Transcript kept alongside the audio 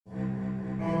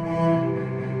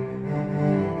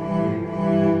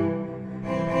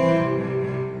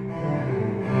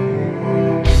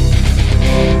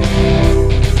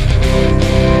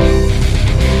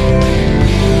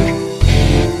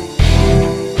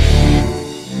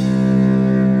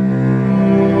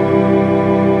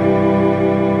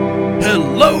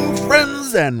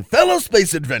friends and fellow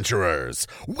space adventurers.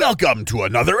 Welcome to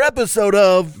another episode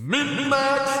of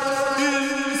Min-Max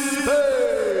in Space.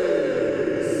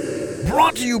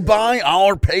 Brought to you by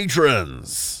our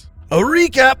patrons. A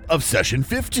recap of Session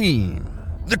 15.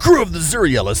 The crew of the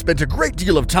Zuriella spent a great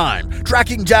deal of time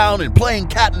tracking down and playing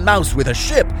cat and mouse with a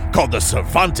ship called the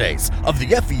Cervantes of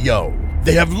the FEO.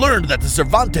 They have learned that the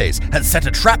Cervantes has set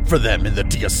a trap for them in the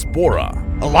Diaspora.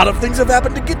 A lot of things have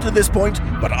happened to get to this point,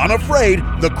 but unafraid,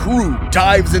 the crew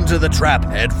dives into the trap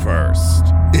head first.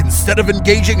 Instead of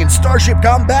engaging in starship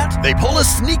combat, they pull a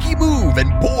sneaky move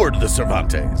and board the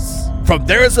Cervantes. From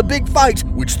there is a big fight,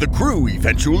 which the crew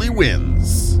eventually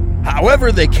wins.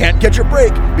 However, they can't catch a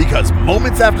break because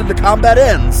moments after the combat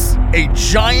ends, a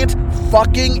giant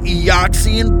fucking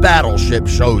Eoxian battleship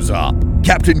shows up.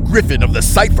 Captain Griffin of the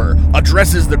Cypher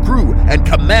addresses the crew and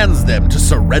commands them to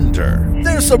surrender.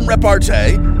 There's some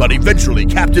repartee, but eventually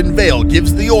Captain Vale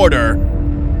gives the order.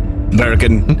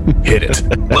 American, hit it.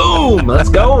 Boom! Let's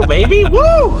go, baby!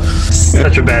 Woo!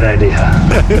 Such a bad idea.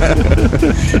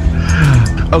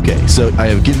 Okay, so I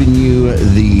have given you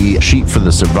the sheet for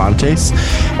the Cervantes,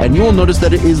 and you will notice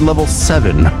that it is level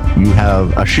 7. You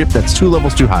have a ship that's 2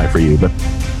 levels too high for you, but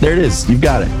there it is. You've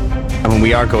got it. I mean,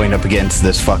 we are going up against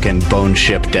this fucking bone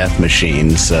ship death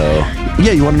machine, so...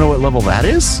 Yeah, you want to know what level that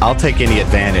is? I'll take any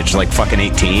advantage, like fucking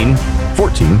 18.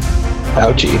 14.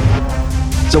 Ouchie.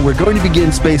 So we're going to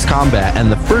begin space combat,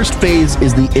 and the first phase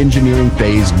is the engineering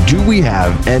phase. Do we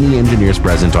have any engineers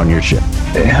present on your ship?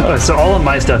 So all of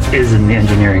my stuff is in the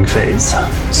engineering phase,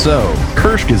 So,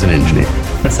 Kershk is an engineer.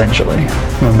 essentially.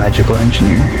 I'm a magical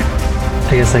engineer.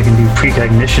 I guess I can do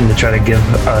precognition to try to give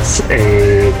us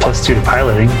a +2 to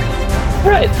piloting.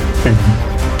 Right.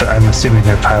 But I'm assuming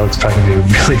their pilot's probably going to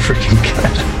be really freaking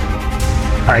good.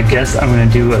 I guess I'm going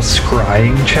to do a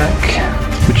scrying check,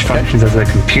 which functions as a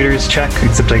computer's check,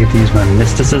 except I get to use my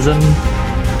mysticism.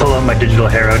 Pull out my digital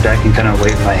hero deck and kind of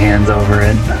wave my hands over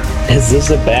it. Is this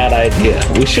a bad idea?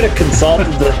 We should have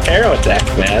consulted the Hero deck,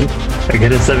 man. I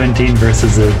get a 17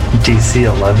 versus a DC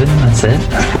 11. That's it.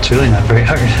 It's really not very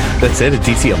hard. That's it, a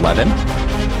DC 11?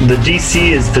 The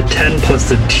DC is the 10 plus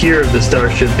the tier of the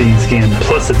starship being scanned,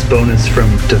 plus its bonus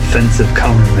from defensive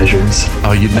countermeasures.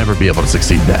 Oh, you'd never be able to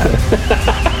succeed that.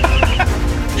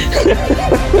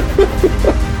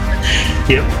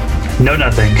 Yep. No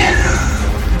nothing.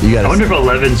 You I gotta wonder if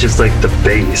 11's just like the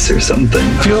base or something.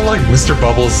 I feel like Mr.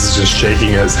 Bubbles is just shaking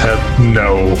his head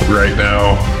no right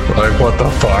now. Like, what the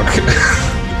fuck?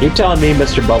 You're telling me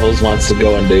Mr. Bubbles wants to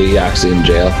go into Eoxian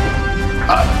jail?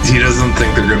 He doesn't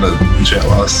think they're gonna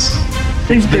jail us. I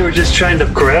think they were just trying to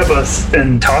grab us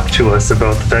and talk to us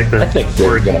about the fact that I think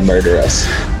they're going to murder us.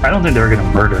 I don't think they were going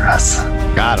to murder us.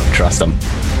 God, I don't trust them.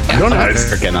 I don't know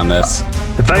working on this.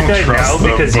 If I Don't die trust now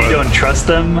them, because you but- don't trust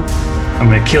them, I'm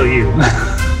going to kill you.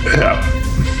 Yeah.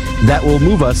 That will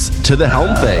move us to the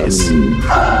helm phase.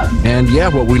 And yeah,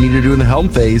 what we need to do in the helm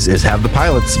phase is have the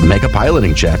pilots make a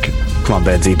piloting check. Come on,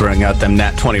 Betsy, bring out them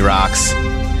nat 20 rocks.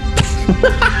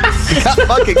 Got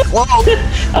fucking close.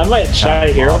 I might try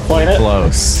to hero point it.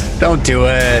 Close. Don't do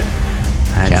it.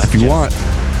 Yeah, if you want.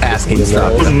 Asking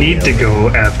stuff. We'll need to go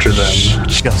after them.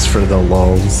 Just for the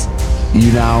lulz.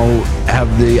 You now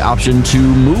have the option to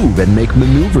move and make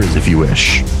maneuvers if you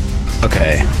wish.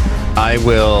 Okay. I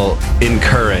will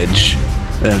encourage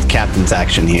the captain's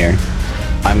action here.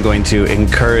 I'm going to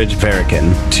encourage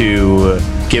Verikan to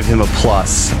give him a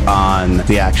plus on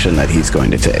the action that he's going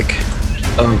to take.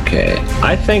 Okay.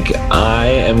 I think I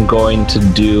am going to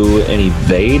do an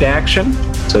evade action.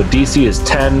 So DC is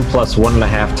 10 plus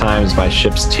 1.5 times my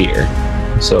ship's tier.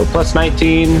 So plus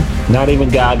 19, not even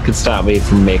God could stop me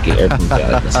from making it.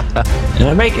 And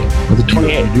I make it with a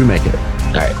 28. You do make it.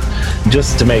 All right.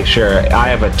 Just to make sure, I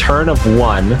have a turn of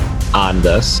 1 on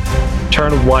this.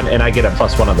 Turn of 1, and I get a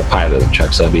 +1 on the piloting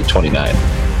check, so that'd be 29.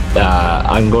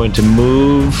 I'm going to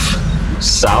move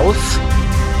south.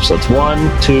 So it's 1,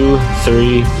 2,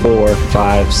 3, 4,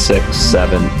 5, 6,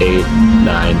 7, 8,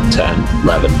 9, 10,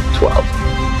 11, 12.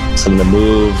 So I'm going to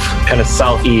move kind of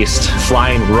southeast,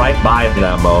 flying right by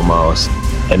them almost,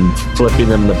 and flipping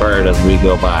them the bird as we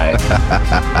go by.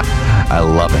 I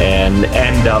love it. And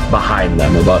end up behind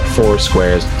them, about 4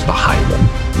 squares behind them.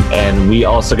 And we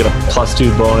also get a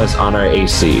 +2 bonus on our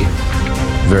AC.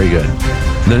 Very good.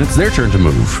 Then it's their turn to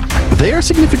move. They are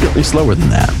significantly slower than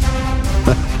that.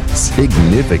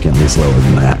 Significantly slower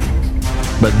than that.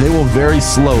 But they will very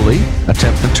slowly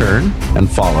attempt the turn and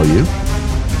follow you.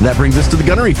 That brings us to the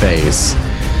gunnery phase.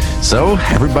 So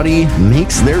everybody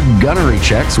makes their gunnery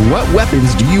checks. What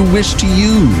weapons do you wish to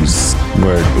use?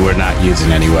 We're not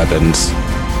using any weapons.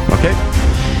 Okay.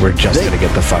 we're just going to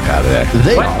get the fuck out of there.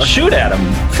 They What? are. Shoot at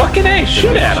him. Fucking A,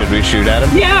 shoot at him. Should we shoot at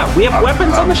him? Yeah, we have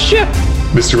weapons on the ship.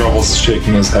 Mr. Rubbles is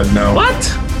shaking his head no. What?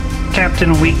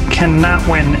 Captain, we cannot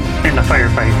win in a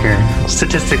firefight here,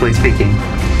 statistically speaking.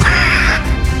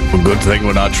 A good thing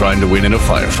we're not trying to win in a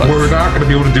firefight. We're not going to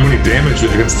be able to do any damage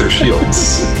against their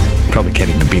shields. Probably can't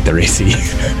even beat their AC.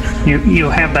 You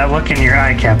have that look in your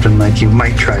eye, Captain, like you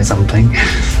might try something.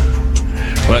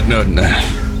 But no.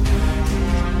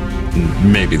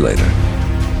 Maybe later.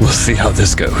 We'll see how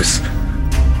this goes.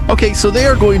 Okay, so they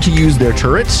are going to use their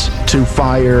turrets to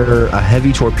fire a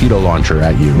heavy torpedo launcher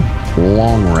at you.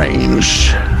 Long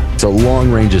range. So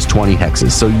long range is 20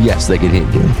 hexes. So yes, they can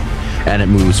hit you. And it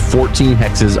moves 14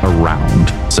 hexes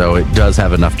around. So it does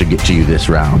have enough to get to you this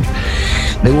round.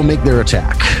 They will make their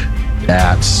attack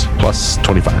at plus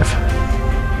 25.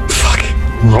 Fuck.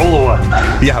 Roll a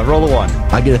 1. Yeah, roll a 1.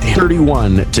 I get a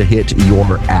 31 to hit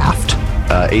your aft.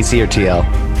 AC or TL?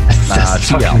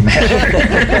 Doesn't fucking matter.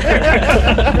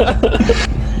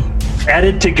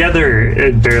 Added together,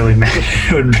 it barely matter.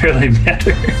 It would barely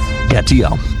matter. Yeah,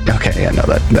 TL. Okay, yeah, no,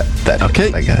 that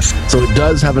Okay. I guess. So it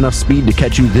does have enough speed to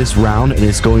catch you this round, and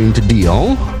it's going to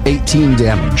deal 18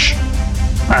 damage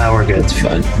We're good. It's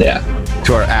fun. Yeah.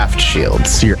 To our aft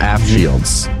shields. to your aft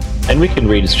shields. And we can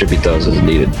redistribute those as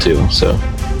needed too, so.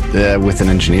 With an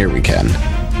engineer, we can.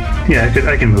 Yeah,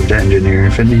 I can move to engineer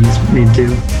if it need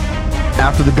to.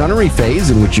 After the gunnery phase,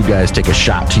 in which you guys take a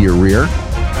shot to your rear,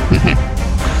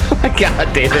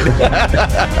 God, David.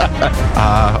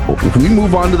 we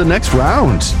move on to the next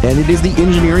round, and it is the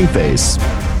engineering phase.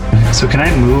 So can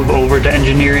I move over to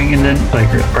engineering and then,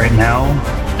 like, right now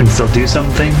and still do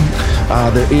something?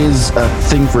 There is a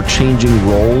thing for changing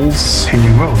roles.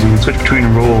 Changing roles. You can switch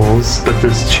between roles, but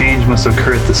this change must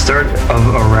occur at the start of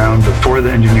a round before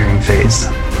the engineering phase.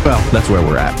 Well, that's where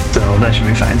we're at. So that should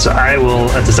be fine. So I will,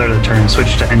 at the start of the turn,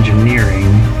 switch to engineering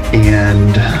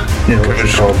and, what's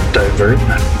it called? Divert.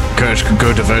 Kirsch,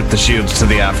 go divert the shields to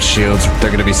the aft shields. They're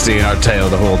going to be seeing our tail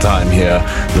the whole time here.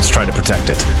 Let's try to protect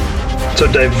it.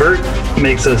 So divert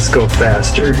makes us go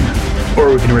faster,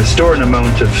 or we can restore an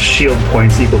amount of shield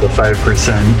points equal to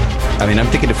 5%. I mean, I'm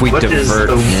thinking if we What is divert.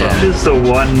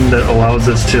 the one that allows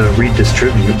us to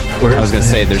redistribute? Where I was is going to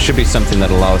that? say, there should be something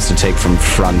that allows us to take from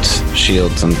front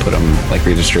shields and put them, like,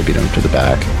 redistribute them to the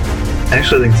back. I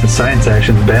actually think it's a science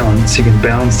action balance. You can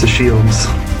balance the shields.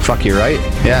 Fuck, you're right.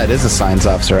 Yeah, it is a science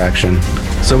officer action.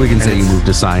 So we can say you moved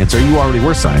to science, or you already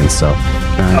were science, so.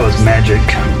 That was magic.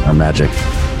 Our magic.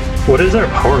 What is our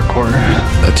power core?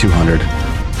 A 200.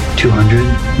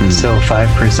 200. So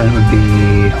 5% would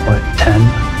be, what, 10?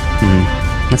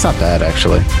 That's not bad,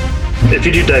 actually. If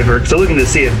you do divert, so looking to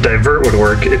see if divert would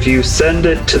work, if you send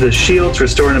it to the shields,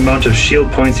 restore an amount of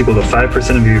shield points equal to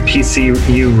 5% of your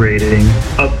PCU rating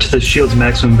up to the shield's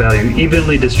maximum value.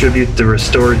 Evenly distribute the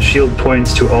restored shield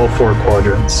points to all 4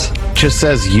 quadrants. Just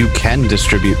says you can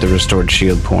distribute the restored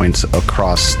shield points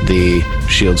across the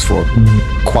shield's 4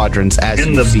 quadrants as In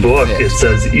you the see book, fit. it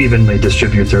says evenly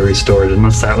distribute the restored,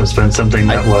 unless that was been something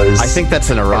that was. I think that's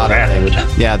an errata errated.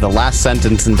 thing. Yeah, the last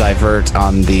sentence in divert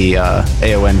on the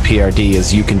AON PRD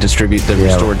is you can distribute the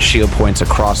restored shield points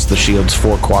across the shield's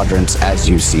 4 quadrants as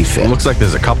you see fit. It looks like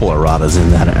there's a couple erratas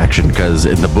in that action, because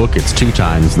in the book it's 2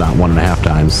 times, not 1.5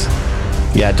 times.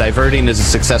 Yeah, diverting is a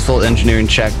successful engineering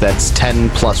check that's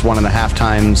 10 plus 1.5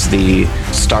 times the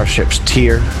starship's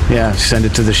tier. Yeah, send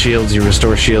it to the shields, you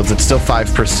restore shields. It's still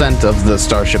 5% of the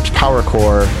starship's power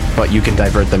core, but you can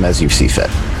divert them as you see fit.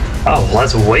 Oh, well,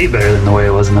 that's way better than the way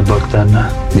it was in the book then.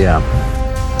 Yeah.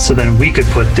 So then we could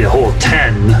put the whole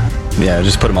 10 Yeah,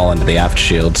 just put them all into the aft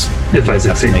shields. if I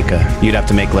succeed. You'd have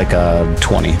to make like a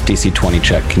DC 20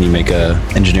 check. Can you make a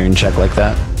engineering check like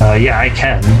that? Yeah, I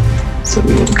can. So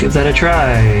we will give that a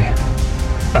try.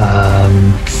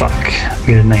 Fuck. I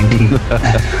get a 19.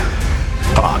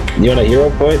 Fuck. You want a hero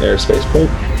point or a space point?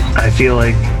 I feel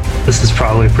like this is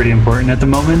probably pretty important at the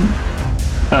moment.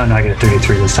 Oh, no, I get a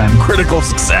 33 this time. Critical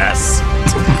success.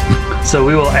 So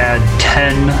we will add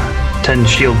 10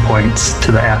 shield points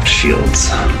to the aft shields.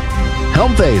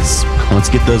 Helm phase. Let's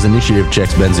get those initiative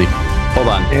checks, Benzie. Hold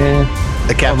on.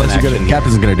 The captain Unless action.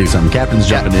 Captain's gonna do something. Captain's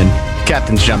jumping in.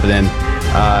 Captain's jumping in.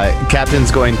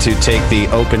 Captain's going to take the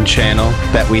open channel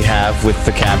that we have with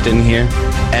the captain here.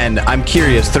 And I'm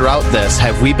curious, throughout this,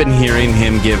 have we been hearing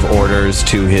him give orders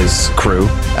to his crew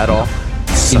at all?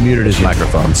 He muted his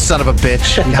microphone. Son of a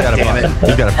bitch. He's got a Damn button. it.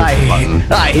 He's got a push button.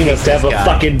 I He hate must have this a guy.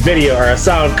 fucking video or a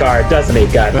sound card, doesn't he?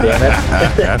 God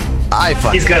damn it.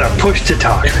 He's got a push to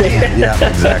talk. Man. Yeah,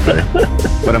 exactly.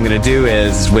 What I'm going to do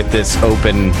is, with this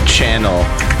open channel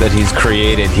that he's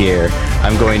created here,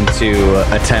 I'm going to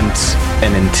attempt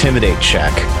an intimidate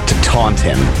check to taunt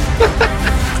him.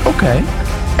 Okay.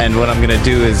 And what I'm going to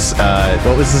do is,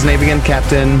 what was his name again?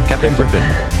 Captain Griffin.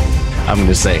 I'm going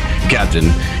to say, Captain,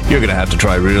 you're going to have to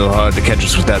try real hard to catch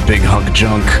us with that big hunk of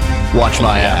junk. Watch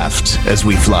my aft as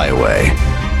we fly away.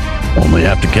 Only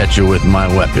have to catch you with my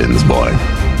weapons, boy.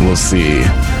 We'll see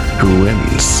who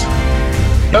wins.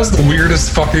 That was the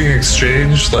weirdest fucking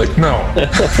exchange. Like, no.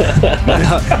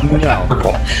 No.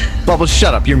 Bubbles,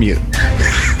 shut up. You're mute.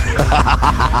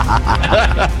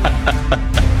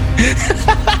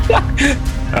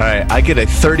 All right, I get a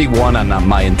 31 on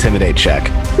my intimidate check.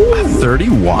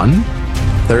 31?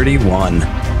 31.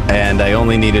 And I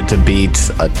only needed to beat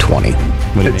a 20.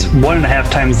 What do you It's mean?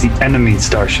 1.5 times the enemy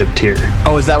starship tier.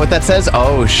 Oh, is that what that says?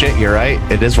 Oh, shit, you're right.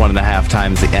 It is 1.5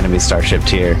 times the enemy starship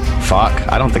tier. Fuck,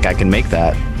 I don't think I can make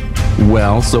that.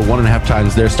 Well, so 1.5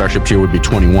 times their starship tier would be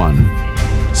 21.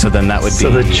 So then that would So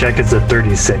be the check is a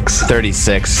 36.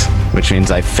 36, which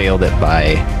means I failed it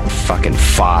by fucking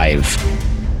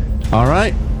 5. All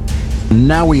right.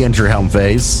 Now we enter Helm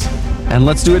phase, and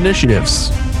let's do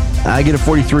initiatives. I get a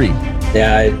 43.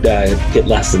 Yeah, I get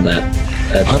less than that.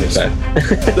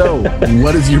 25. So,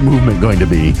 what is your movement going to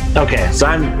be? Okay, so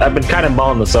I've been kind of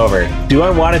mulling this over. Do I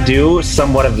want to do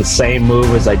somewhat of the same move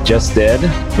as I just did,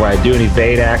 where I do an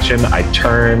evade action, I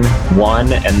turn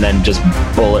 1, and then just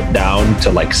bullet down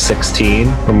to like 16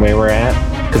 from where we're at?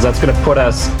 Because that's going to put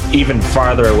us even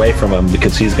farther away from him,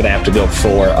 because he's going to have to go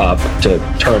 4 up to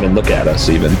turn and look at us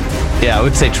even. Yeah, I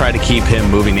would say try to keep him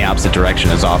moving the opposite direction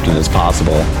as often as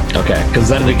possible. Okay, because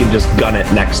then we can just gun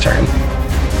it next turn.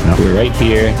 We're right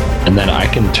here, and then I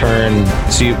can turn.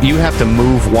 So you have to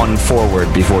move 1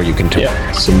 forward before you can turn.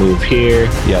 Yeah, so move here.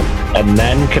 Yep. And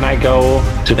then can I go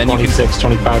to Then you can- 26,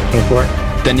 25, 24?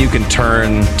 Then you can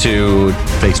turn to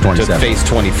Face 27. face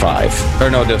 25.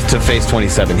 Or no, to face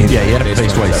 27. He's Yeah, you have to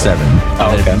face 27. Oh, And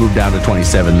then if okay. you move down to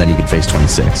 27, then you can face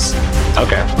 26.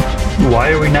 Okay. Why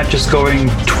are we not just going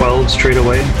 12 straight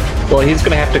away? Well, he's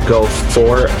going to have to go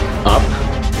 4 up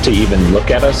to even look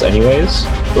at us anyways.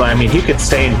 Well, I mean, he could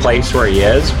stay in place where he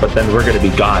is, but then we're going to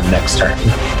be gone next turn.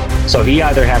 So he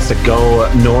either has to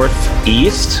go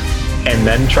northeast and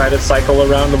then try to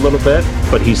cycle around a little bit,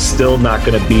 but he's still not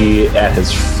going to be at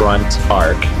his front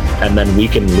arc. And then we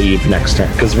can leave next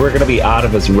turn because we're going to be out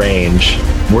of his range.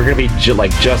 We're going to be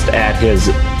just at his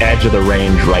edge of the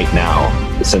range right now,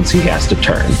 since he has to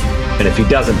turn. And if he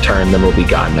doesn't turn, then we'll be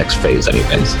gone next phase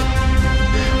anyways.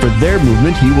 For their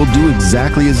movement, he will do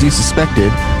exactly as you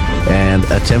suspected and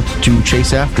attempt to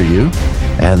chase after you.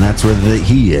 And that's where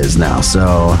he is now.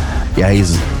 So, yeah,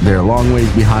 they're a long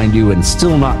ways behind you and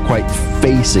still not quite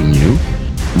facing you.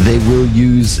 They will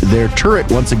use their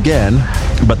turret once again,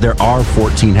 but there are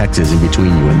 14 hexes in between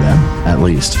you and them, at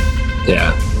least.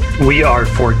 Yeah. We are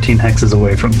 14 hexes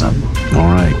away from them.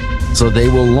 All right. So they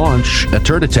will launch a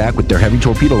turret attack with their heavy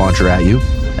torpedo launcher at you,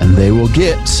 and they will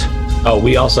get Oh,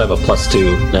 we also have a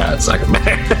 +2. Nah, it's not gonna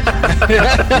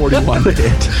matter. 41 to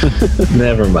hit.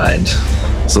 Never mind.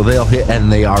 So they'll hit,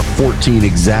 and they are 14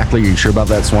 exactly. Are you sure about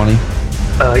that, Swanee?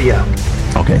 Yeah.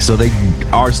 Okay, so they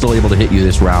are still able to hit you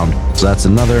this round. So that's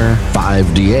another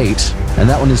 5d8, and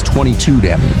that one is 22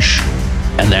 damage.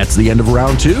 And that's the end of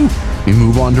round 2. We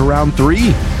move on to round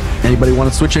 3. Anybody want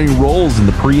to switch any roles in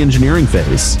the pre-engineering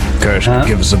phase? Kirsch,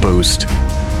 give us a boost.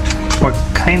 What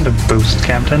kind of boost,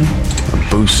 Captain? A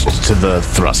boost to the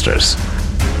thrusters,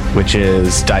 which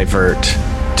is divert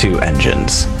 2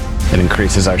 engines. It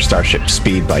increases our starship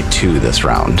speed by 2 this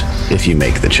round if you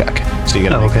make the check. So you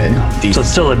gotta Okay. make So it's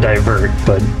still a divert,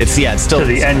 but it's still to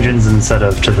the engines instead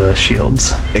of to the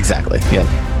shields. exactly. Yeah.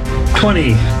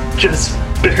 20, just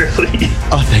barely.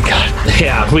 Oh, thank God.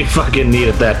 Yeah, we fucking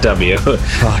needed that W.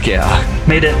 Fuck yeah.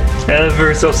 Made it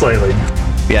ever so slightly.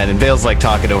 Yeah, and Vale's like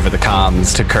talking over the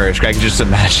comms to Kirsch. I can just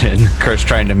imagine Kirsch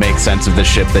trying to make sense of the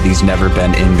ship that he's never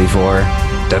been in before.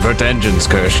 Divert engines,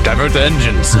 Kirsch. Divert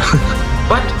engines.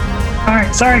 What? All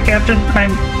right, sorry, Captain.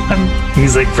 I'm.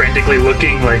 He's like frantically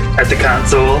looking like at the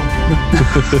console.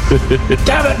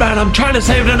 Damn it, man! I'm trying to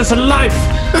save an innocent life.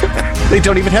 They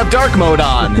don't even have dark mode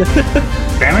on.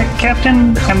 Damn it,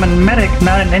 Captain! I'm a medic,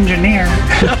 not an engineer.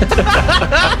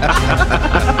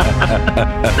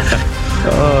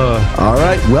 All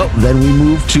right, well, then we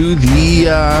move to the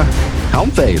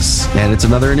helm phase, and it's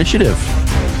another initiative.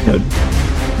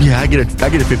 Yeah, I get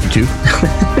a 52.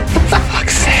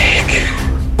 Fuck's sake.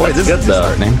 Boy, this good is though.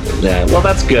 disheartening. Yeah, well,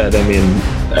 that's good. I mean,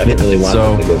 I didn't really want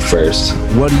So- them to go first.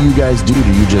 What do you guys do?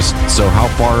 Do you just so how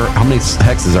many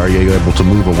hexes are you able to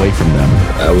move away from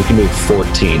them? We can move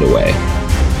 14 away.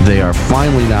 They are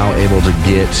finally now able to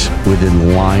get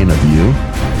within line of you,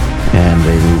 and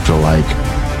they move to like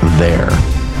there,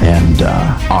 and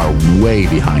are way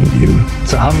behind you.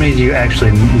 So how many do you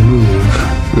actually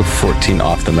move? We're 14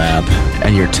 off the map.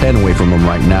 And you're 10 away from them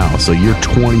right now, so you're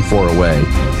 24 away,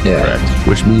 Yeah.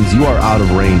 which means you are out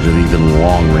of range of even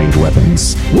long-range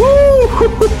weapons.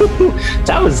 Woo!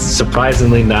 That was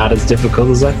surprisingly not as difficult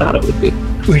as I thought it would be.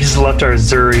 We just left our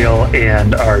Zuriel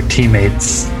and our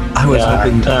teammates. I was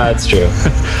hoping That's true.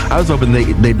 I was hoping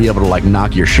they'd be able to like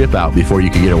knock your ship out before you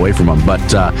could get away from them. But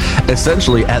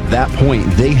essentially, at that point,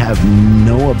 they have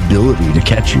no ability to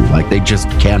catch you. Like they just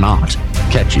cannot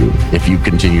catch you if you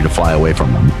continue to fly away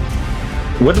from them.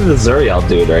 What did the Zuriel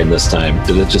do during this time?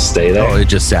 Did it just stay there? Oh, it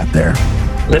just sat there.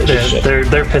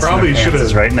 They're pissing Probably their should've-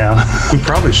 pants right now. We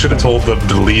probably should have told them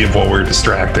to leave while we're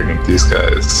distracting these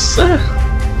guys.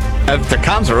 If the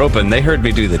comms are open, they heard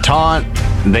me do the taunt.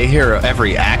 They hear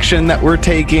every action that we're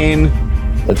taking.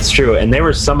 That's true. And they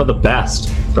were some of the best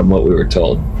from what we were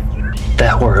told.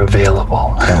 That were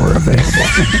available. That were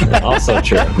available. Also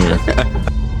true. Yeah.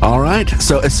 All right.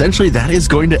 So essentially, that is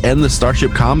going to end the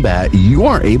Starship combat. You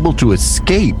are able to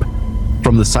escape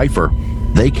from the Cypher.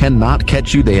 They cannot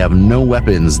catch you. They have no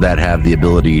weapons that have the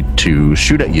ability to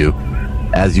shoot at you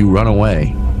as you run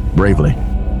away bravely.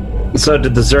 So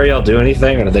did the Zuriel do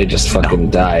anything, or did they just fucking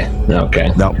die? Okay.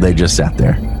 No, they just sat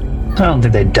there. I don't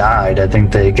think they died. I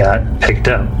think they got picked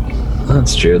up.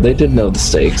 That's true. They did know the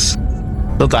stakes.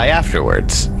 They'll die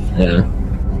afterwards. Yeah.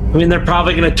 I mean, they're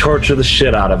probably going to torture the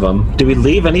shit out of them. Do we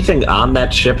leave anything on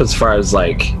that ship as far as,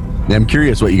 like... I'm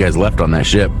curious what you guys left on that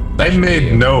ship. I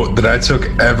made note that I took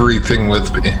everything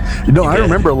with me. No, I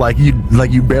remember like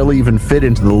you barely even fit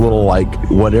into the little like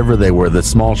whatever they were, the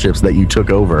small ships that you took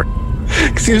over.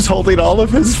 Because he was holding all of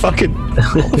his fucking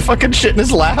shit in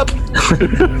his lap.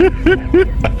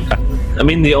 I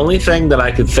mean, the only thing that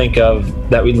I could think of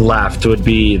that we left would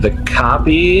be the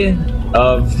copy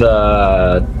of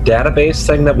the database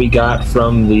thing that we got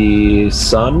from the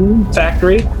Sun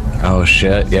factory. Oh,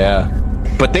 shit, yeah.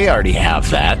 But they already have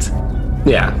that.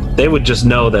 Yeah, they would just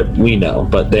know that we know,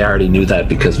 but they already knew that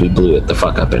because we blew it the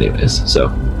fuck up anyways, so...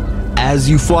 As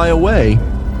you fly away,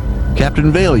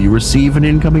 Captain Vale, you receive an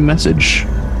incoming message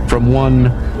from one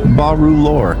Baru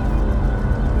Lore,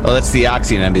 Oh, that's the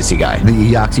Eoxian Embassy guy. the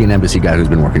Eoxian embassy guy who's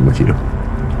been working with you.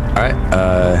 All right.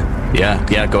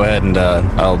 Yeah, go ahead and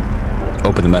I'll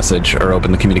open the message or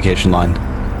open the communication line.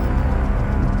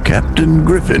 Captain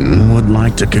Griffin would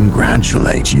like to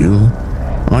congratulate you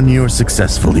on your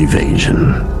successful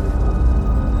evasion.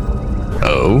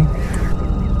 Oh?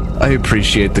 I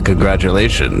appreciate the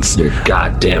congratulations. You're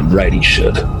goddamn right he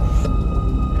should.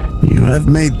 You have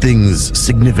made things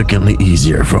significantly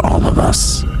easier for all of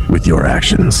us with your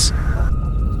actions.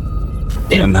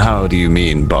 And how do you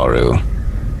mean, Baru?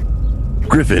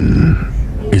 Griffin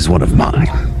is one of mine,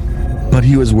 but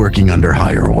he was working under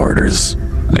higher orders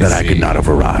that I could see. not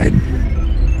override.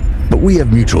 But we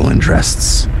have mutual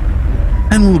interests,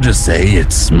 and we'll just say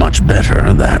it's much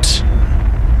better that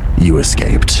you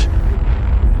escaped.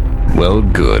 Well,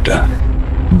 good.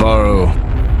 Baru,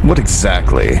 what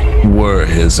exactly were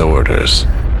his orders?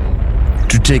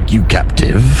 To take you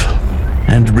captive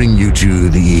and bring you to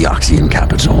the Eoxian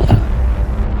capital.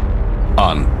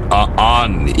 On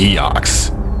Eox.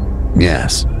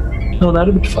 Yes. Oh,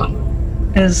 that'd be fun.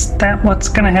 Is that what's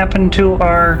going to happen to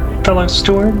our fellow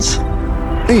stewards?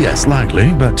 Yes,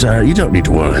 likely, but you don't need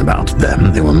to worry about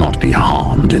them. They will not be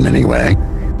harmed in any way.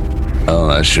 Oh,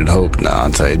 I should hope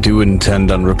not. I do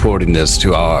intend on reporting this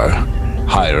to our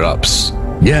higher-ups.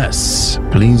 Yes,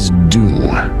 please do.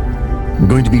 I'm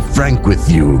going to be frank with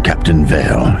you, Captain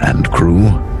Vale and crew.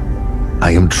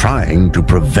 I am trying to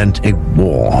prevent a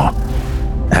war.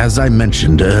 As I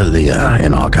mentioned earlier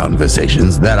in our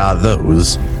conversations, there are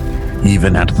those,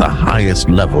 even at the highest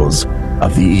levels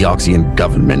of the Eoxian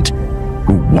government,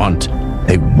 who want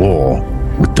a war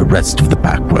with the rest of the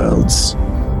Packworlds.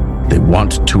 They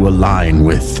want to align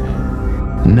with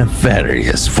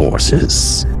nefarious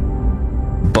forces.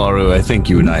 Baru, I think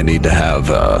you and I need to have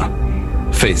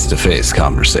a face-to-face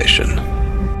conversation.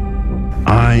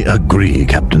 I agree,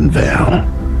 Captain Vale.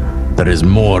 There is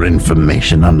more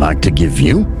information I'd like to give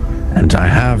you, and I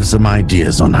have some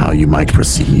ideas on how you might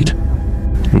proceed.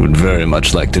 I would very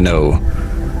much like to know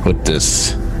what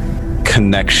this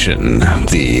connection,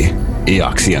 the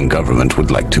Eoxian government would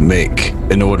like to make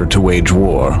in order to wage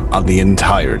war on the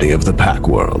entirety of the Pack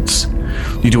Worlds.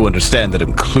 You do understand that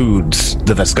includes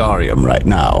the Veskarium right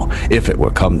now, if it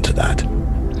were come to that.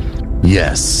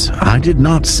 Yes, I did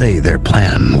not say their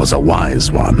plan was a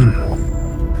wise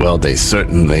one. Well, they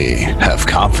certainly have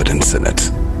confidence in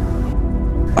it.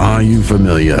 Are you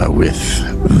familiar with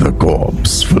the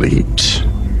Corpse Fleet,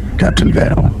 Captain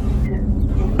Vale?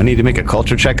 I need to make a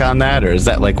culture check on that, or is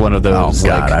that like one of those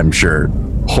I'm sure.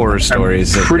 horror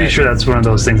stories? I'm pretty sure that's one of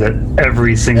those things that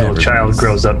every single child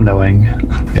grows up knowing.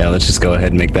 Yeah, let's just go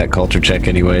ahead and make that culture check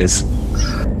anyways.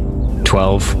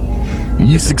 12.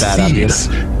 You That succeed. obvious.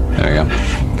 There we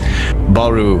go.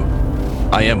 Baru,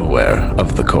 I am aware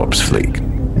of the Corpse Fleet.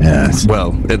 Yes.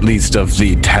 Well, at least of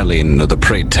the telling or the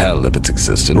pray tell of its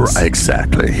existence. Right,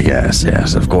 exactly. Yes,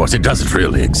 of course. It doesn't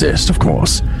really exist, of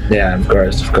course. Yeah, of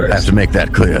course. I have to make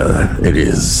that clear. It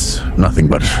is nothing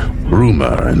but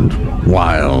rumor and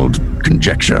wild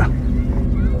conjecture.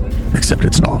 Except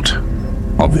it's not.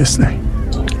 Obviously.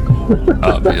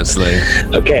 Obviously.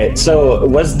 Okay, so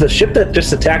was the ship that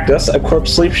just attacked us a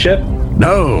Corpse Fleet ship?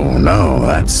 No,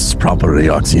 that's proper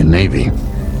Eoxian Navy.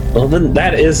 Well, then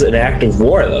that is an act of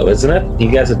war, though, isn't it? You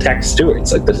guys attacked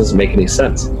stewards. Like, that doesn't make any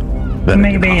sense.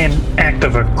 Maybe an act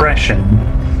of aggression.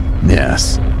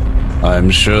 Yes. I'm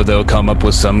sure they'll come up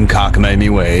with some cockamamie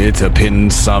way to pin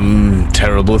some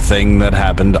terrible thing that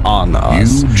happened on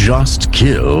us. You just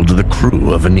killed the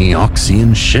crew of an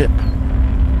Eoxian ship.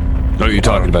 Are you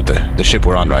talking about the ship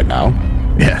we're on right now?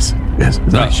 Yes. It's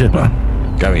not a ship, huh?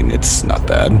 I mean, it's not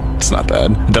bad. It's not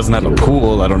bad. It doesn't have a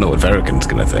pool. I don't know what Verican's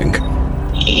gonna think.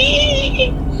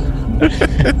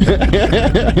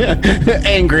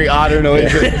 Angry otter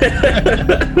noises.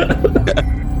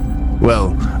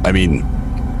 Well, I mean,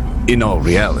 in all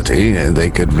reality, they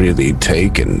could really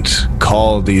take and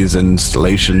call these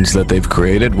installations that they've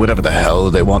created, whatever the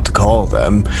hell they want to call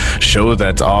them, show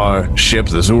that our ship,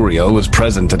 the Zuriel, was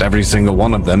present at every single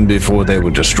one of them before they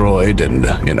were destroyed in,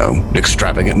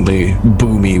 extravagantly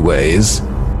boomy ways.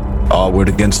 Onward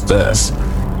against this.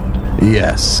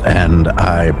 Yes, and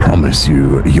I promise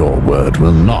you, your word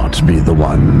will not be the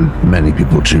one many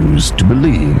people choose to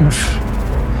believe.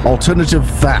 Alternative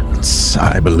facts,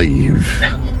 I believe,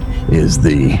 is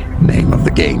the name of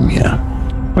the game here.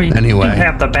 We Anyway.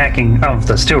 have the backing of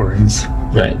the stewards.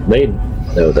 Right. They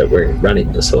know that we're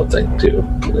running this whole thing, too.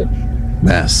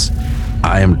 Yes,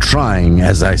 I am trying,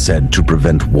 as I said, to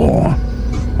prevent war.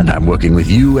 And I'm working with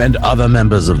you and other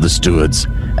members of the stewards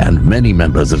and many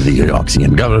members of the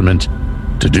Eoxian government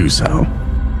to do so.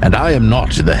 And I am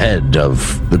not the head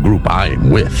of the group I am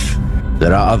with.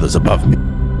 There are others above me.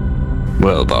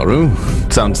 Well, Baru,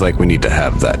 sounds like we need to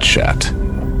have that chat.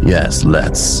 Yes,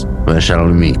 let's. Where shall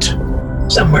we meet?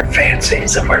 Somewhere fancy.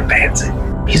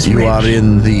 He's You rich. are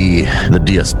in the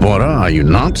diaspora, are you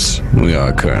not? We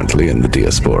are currently in the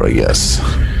diaspora, yes.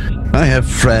 I have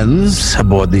friends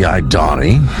aboard the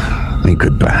Idari. We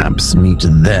could perhaps meet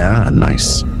there, a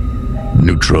nice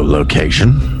neutral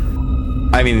location.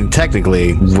 I mean,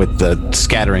 technically, with the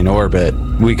scattering orbit,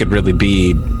 we could really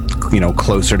be,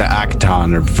 closer to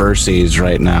Akaton or Verces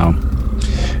right now.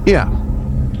 Yeah.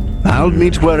 I'll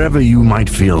meet wherever you might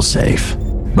feel safe,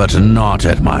 but not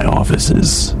at my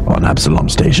offices on Absalom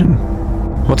Station.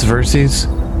 What's Verces?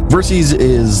 Verces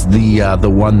is the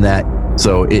one that,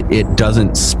 so it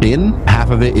doesn't spin. Half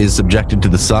of it is subjected to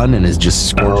the sun and is just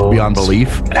scorched beyond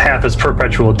belief. Half is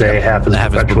perpetual day, half is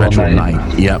perpetual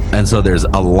night. Yep. And so there's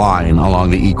a line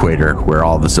along the equator where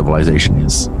all the civilization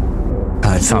is.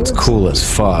 It sounds cool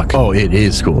as fuck. Oh, it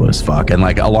is cool as fuck. And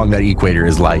along that equator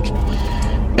is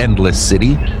Endless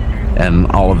City, and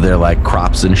all of their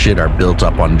crops and shit are built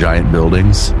up on giant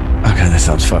buildings. Okay, that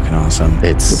sounds fucking awesome.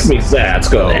 It's Let's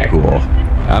go there. cool.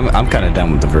 I'm kind of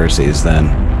done with the Verces then.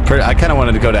 I kind of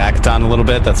wanted to go to Akaton a little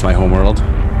bit. That's my homeworld.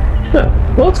 Huh.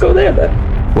 Well, let's go there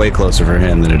then. Way closer for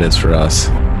him than it is for us.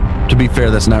 To be fair,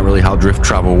 that's not really how drift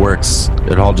travel works.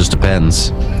 It all just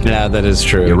depends. Yeah, that is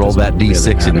true. You roll that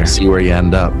D6 and you see where you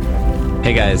end up.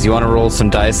 Hey guys, you want to roll some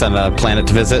dice on a planet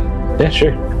to visit? Yeah,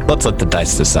 sure. Let's let the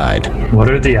dice decide.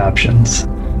 What are the options?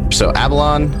 So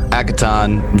Avalon,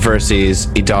 Akaton, Verces,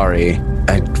 Idari.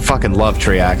 I fucking love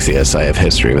Triaxius. I have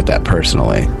history with that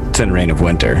personally. It's in Reign of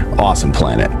Winter. Awesome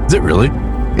planet. Is it really?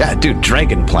 Yeah, dude,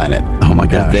 Dragon Planet. Oh my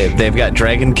gosh. They've got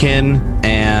Dragonkin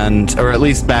or at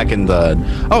least back in the...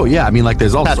 Oh yeah, I mean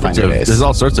there's all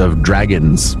sorts of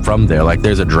dragons from there.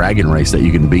 There's a dragon race that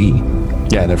you can be.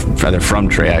 Yeah, they're from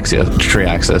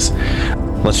Triaxis.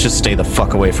 Let's just stay the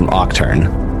fuck away from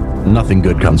Octurne. Nothing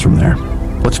good comes from there.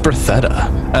 What's Bertheta?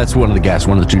 That's one of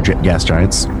the two gas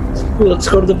giants. Well, let's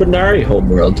go to the Benari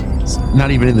homeworld. It's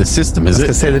not even in the system, is I was it?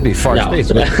 gonna say that'd be far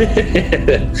space.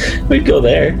 We'd go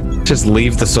there. Just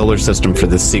leave the solar system for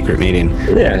this secret meeting.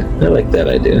 Yeah, I like that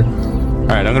idea. All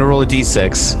right, I'm gonna roll a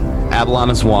d6. Avalon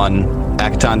is 1,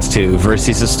 Akaton's 2,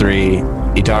 Verces is 3,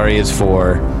 Itari is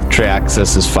 4,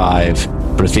 Triaxis is 5,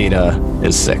 Bertheta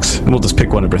is 6. And we'll just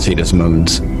pick one of Bertheta's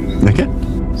moons. Okay.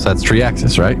 So that's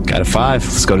Triaxis, right? Got a 5.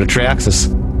 Let's go to Triaxis.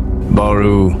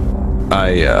 Baru,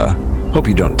 I hope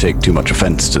you don't take too much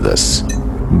offense to this,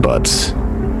 but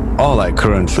all I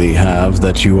currently have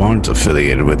that you aren't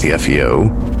affiliated with the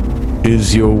FEO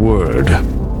is your word.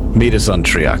 Meet us on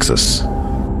Triaxis.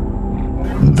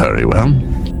 Very well.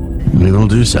 We will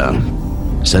do so.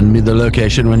 Send me the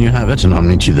location when you have it, and I'll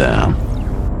meet you there.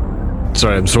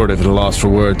 Sorry, I'm sort of at a loss for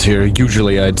words here.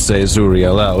 Usually I'd say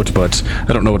Zuriel out, but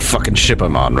I don't know what fucking ship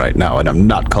I'm on right now, and I'm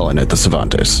not calling it the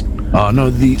Cervantes. Oh, no,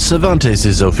 the Cervantes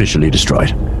is officially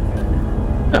destroyed.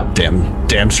 Oh,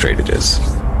 damn straight it is.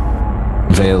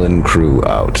 Vale and crew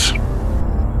out.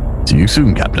 See you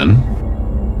soon, Captain.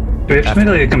 Do we have to make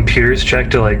like a computers check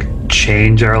to like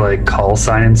change our like call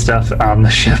sign and stuff on the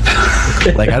ship?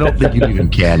 Like, I don't think you even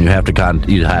can. You have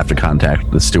to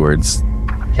contact the stewards.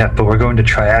 Yeah, but we're going to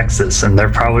Triaxis, and they're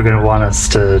probably going to want us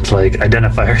to like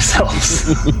identify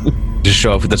ourselves. Just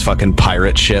show up with this fucking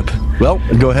pirate ship. Well,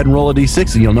 go ahead and roll a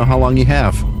d6, and you'll know how long you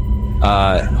have.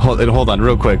 Hold on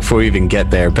real quick before we even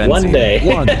get there. Benzie. One day.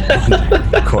 One.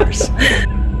 Of course.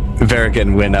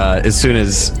 Verican, when as soon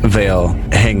as Vale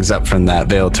hangs up from that,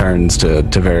 Vale turns to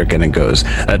Verican and goes,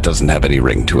 "That doesn't have any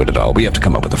ring to it at all. We have to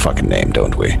come up with a fucking name,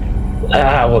 don't we?"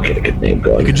 We'll get a good name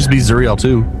going. It could just be Zuriel,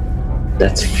 too.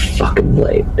 That's fucking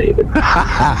lame, David.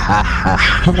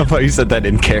 I love how you said that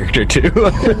in character, too.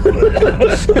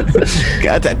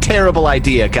 God, that terrible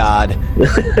idea, God.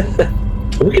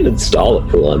 We can install a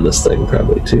pool on this thing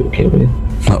probably too, can't we?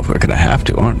 Well, we're gonna have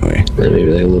to, aren't we? Maybe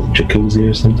like a little jacuzzi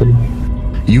or something.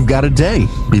 You've got a day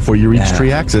before you reach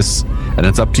Triaxis, and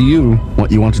it's up to you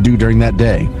what you want to do during that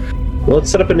day. Well,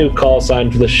 let's set up a new call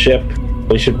sign for the ship.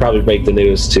 We should probably break the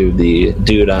news to the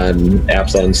dude on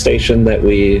Absalom Station that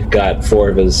we got 4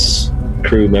 of his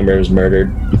crew members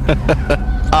murdered.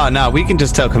 Oh, no, we can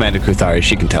just tell Commander Kuthari.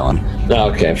 She can tell him.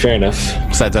 Okay, fair enough.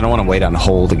 Besides, I don't want to wait on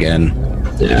hold again.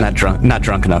 Yeah. Not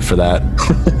drunk enough for that.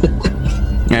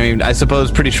 I mean, I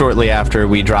suppose pretty shortly after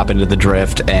we drop into the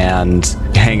drift and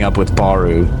hang up with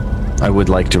Baru, I would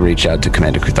like to reach out to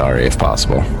Commander Kuthari if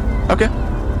possible. Okay.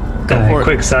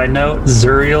 Quick side note,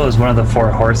 Zuriel is one of the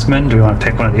 4 horsemen. Do we want to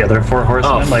pick one of the other 4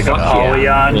 horsemen? Like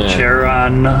Apollyon,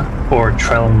 Charon, or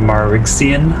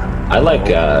Trelmarixian? I like,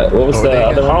 what was the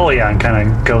other one? Apollyon kind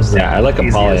of goes I like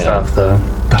easiest Apollyon. off the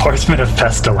horseman of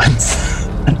pestilence.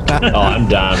 Oh, I'm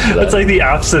down for that. It's like the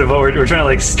opposite of what we're trying to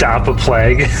like stop a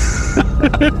plague.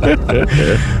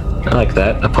 I like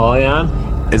that. Apollyon?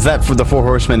 Is that for the 4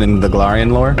 horsemen in the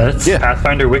Galarian lore? That's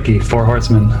Pathfinder Wiki, 4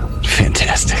 horsemen.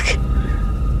 Fantastic.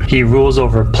 He rules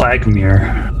over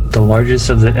Plagmir, the largest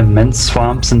of the immense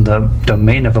swamps in the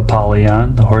domain of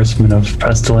Apollyon, the horseman of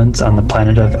pestilence on the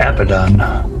planet of Abaddon.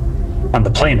 On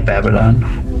the plane of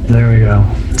Abaddon. There we go.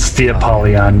 It's the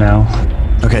Apollyon now.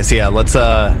 Okay, so yeah,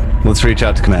 let's reach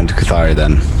out to Commander Kuthari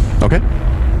then. Okay.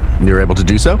 You're able to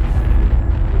do so?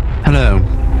 Hello,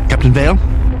 Captain Vale?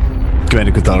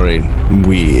 Commander Kuthari,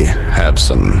 we have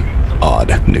some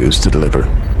odd news to deliver.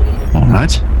 All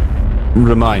right.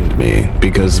 Remind me,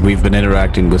 because we've been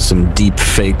interacting with some deep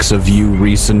fakes of you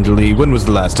recently. When was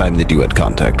the last time that you had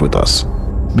contact with us?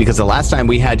 Because the last time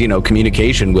we had,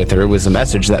 communication with her was a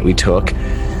message that we took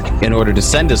in order to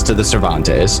send us to the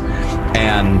Cervantes.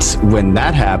 And when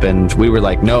that happened, we were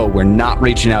like, no, we're not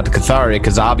reaching out to Kuthari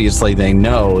because obviously they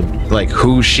know, like,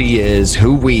 who she is,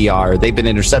 who we are. They've been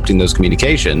intercepting those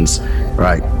communications.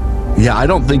 Right. Yeah, I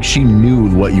don't think she knew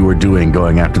what you were doing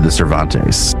going after the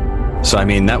Cervantes. So,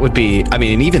 that would be... and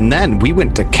even then, we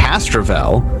went to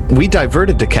Castrovel. We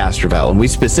diverted to Castrovel, and we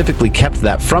specifically kept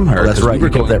that from her. Oh, that's right. We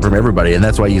You kept that from everybody, and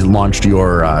that's why you launched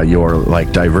your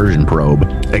diversion probe.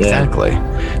 Exactly.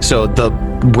 Yeah. So,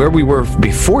 where we were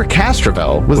before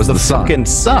Castrovel was the fucking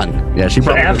sun. Yeah,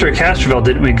 So after Castrovel,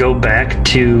 didn't we go back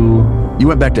to... You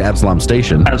went back to Absalom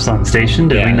Station. Absalom Station?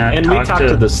 Did we not and talk we talked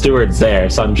to the stewards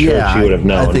there, so I'm sure she would have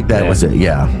known. I think that was it.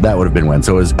 Yeah, that would have been when.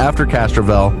 So it was after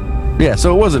Castrovel. Yeah,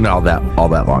 so it wasn't all that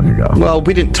long ago. Well,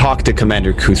 we didn't talk to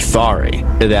Commander Kuthari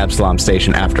at the Absalom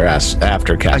Station after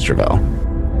Castrovel.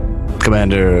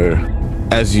 Commander,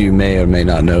 as you may or may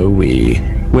not know, we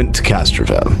went to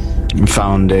Castrovel and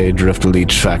found a Drift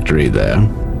Leech factory there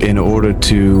in order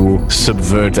to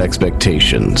subvert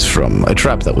expectations from a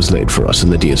trap that was laid for us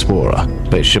in the Diaspora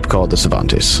by a ship called the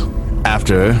Cervantes.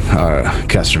 after our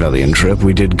Castrovellian trip,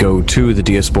 we did go to the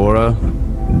Diaspora,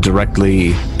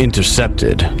 directly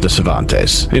intercepted the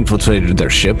Cervantes, infiltrated their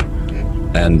ship,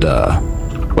 and,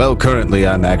 well, currently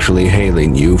I'm actually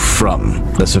hailing you from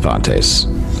the Cervantes,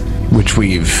 which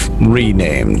we've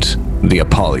renamed the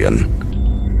Apollyon.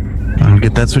 I'll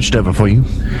get that switched over for you.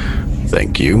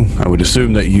 Thank you. I would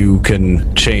assume that you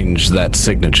can change that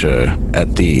signature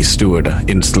at the steward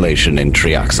installation in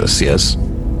Triaxis, yes?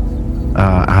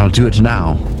 I'll do it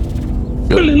now.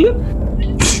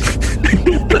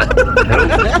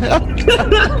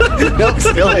 Nope,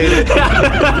 still hate it.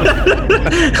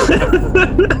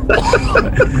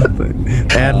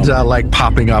 And like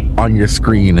popping up on your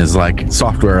screen is like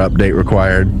software update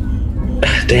required.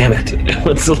 Damn it.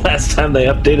 When's the last time they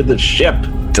updated the ship?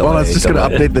 Well, it's just going to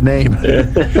update the name.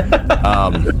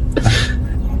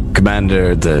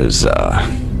 Commander, there's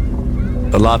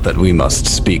a lot that we must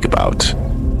speak about.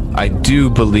 I do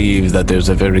believe that there's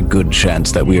a very good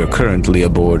chance that we are currently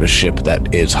aboard a ship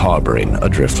that is harboring a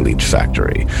Driftleech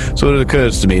factory. So it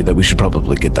occurs to me that we should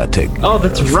probably get that taken. Oh,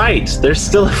 that's right. There's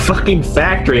still a fucking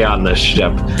factory on this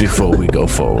ship. Before we go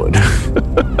forward.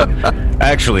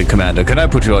 Actually, Commander, can I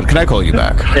call you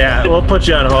back? Yeah, we'll put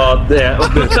you on hold. Yeah,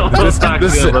 we'll talk to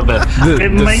you a little bit.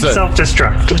 It might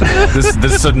self-destruct.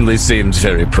 This suddenly seems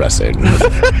very pressing.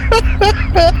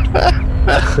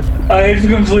 I've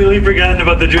completely forgotten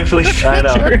about the Driftleech I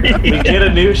know. We get a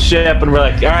new ship and we're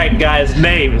like, all right, guys,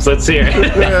 names. Let's hear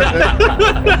it.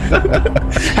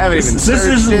 This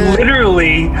is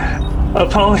literally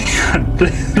Apollyon.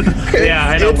 Yeah,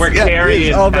 I know. We're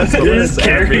carrying. It is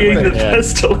carrying the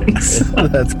pestilence.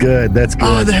 That's good. That's good.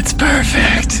 Oh, that's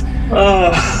perfect.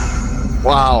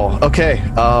 Wow. Okay.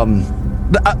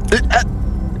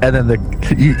 And then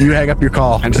you hang up your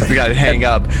call. I just got to hang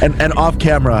up. And off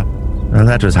camera. Well,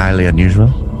 that was highly unusual.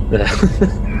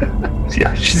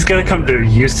 Yeah, she's gonna come to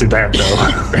used to that though.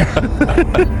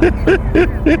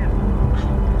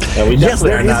 Yeah, we Yes,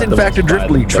 there definitely are is not in the fact a most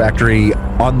Driftleech violent, factory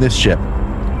on this ship.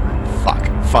 Fuck.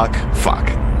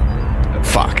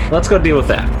 Let's go deal with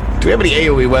that. Do we have any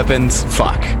AoE weapons?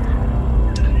 Fuck.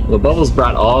 Well, Bubbles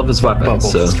brought all of his weapons.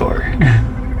 Bubbles So. for.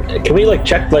 Can we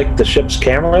check the ship's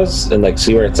cameras and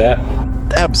see where it's at?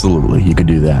 Absolutely, you could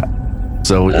do that.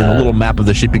 So in the little map of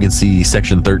the ship, you can see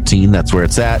section 13. That's where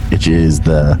it's at, which is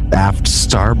the aft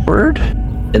starboard.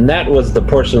 And that was the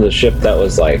portion of the ship that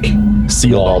was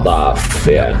Sealed walled off.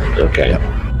 Yeah. Okay. Yep.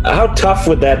 How tough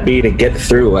would that be to get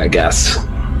through? I guess.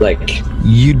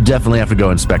 You definitely have to go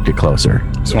inspect it closer.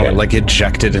 Just want to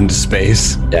eject it into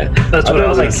space. Yeah. That's what I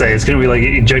was gonna say. It's gonna be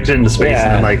ejected into space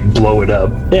and then blow it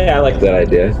up. Yeah, I like that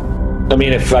idea. I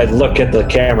mean, if I look at the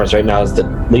cameras right now, is the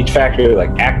leech factory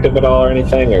active at all or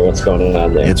anything, or what's going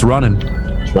on there? It's running.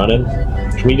 It's running.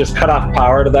 Can we just cut off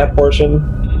power to that portion?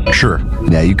 Sure.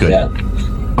 Yeah, you could. Yeah.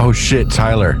 Oh shit,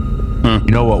 Tyler.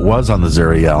 You know what was on the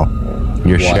Zuriel?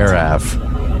 Your Sheriff.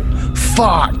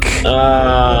 Fuck.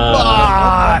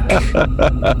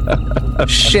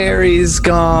 Sherry's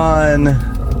gone.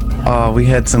 Oh, we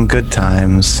had some good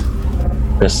times.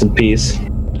 Rest in peace.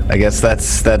 I guess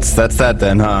that's that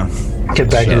then, huh? Get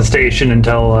back to the station and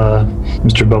tell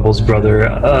Mr. Bubbles' brother,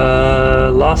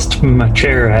 lost my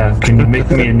chair. Can you make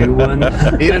me a new one?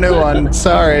 Need a new one.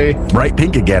 Sorry. Bright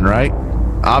pink again, right?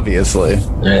 Obviously.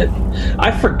 Right.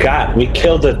 I forgot we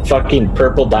killed a fucking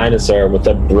purple dinosaur with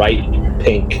a bright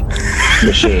pink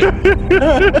machine.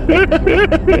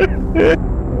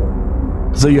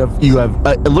 So you have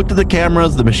looked at the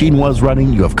cameras. The machine was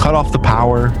running. You have cut off the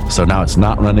power, so now it's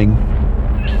not running.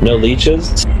 No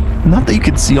leeches? Not that you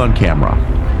can see on camera.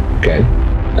 Okay.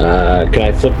 Can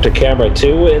I flip to camera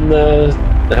 2 in the...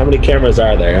 How many cameras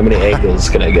are there? How many angles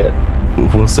can I get?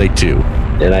 We'll say 2.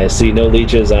 And I see no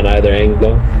leeches on either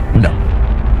angle? No.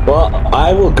 Well,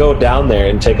 I will go down there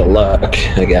and take a look,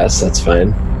 I guess. That's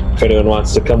fine. If anyone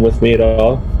wants to come with me at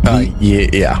all.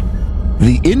 Yeah.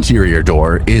 The interior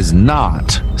door is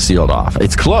not sealed off.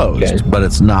 It's closed, Okay. but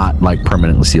it's not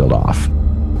permanently sealed off.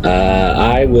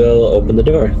 I will open the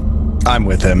door. I'm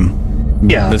with him.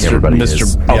 Yeah, everybody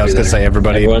is. I was gonna say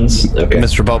everybody. Everyone's? Okay.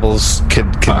 Mr. Bubbles, could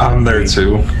I'm there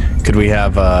too. could we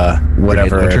have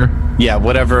whatever? Grenade launcher? Yeah,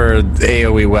 whatever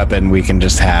AOE weapon we can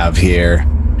just have here.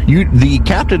 The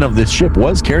captain of this ship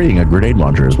was carrying a grenade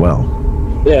launcher as well.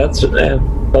 Yeah, that's...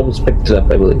 Bubbles picked it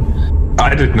up, I believe.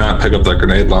 I did not pick up that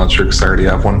grenade launcher because I already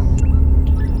have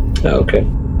one. Oh, okay.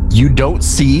 You don't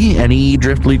see any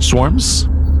Driftleech swarms.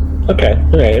 Okay,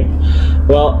 alright.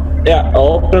 Well, yeah,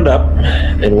 I'll open it up,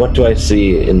 and what do I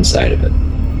see inside of it?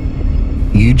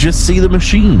 You just see the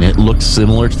machine. It looks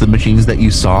similar to the machines that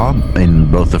you saw in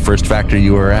both the first factory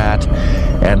you were at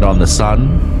and on the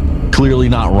Sun. Clearly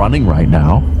not running right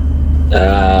now.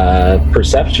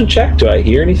 Perception check. Do I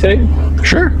hear anything?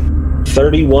 Sure.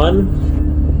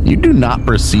 31. You do not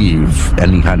perceive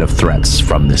any kind of threats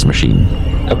from this machine.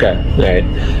 Okay, all right.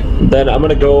 Then I'm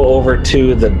gonna go over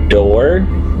to the door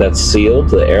that's sealed,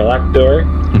 the airlock door.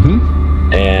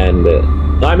 Mm-hmm. And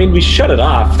I mean, we shut it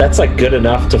off. That's like good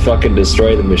enough to fucking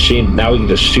destroy the machine. Now we can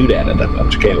just shoot at it a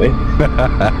bunch, can't we?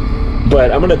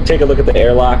 But I'm gonna take a look at the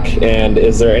airlock. And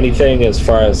is there anything as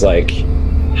far as like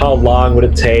how long would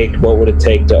it take? What would it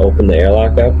take to open the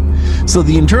airlock up? So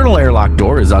the internal airlock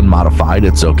door is unmodified.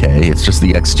 It's okay. It's just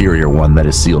the exterior one that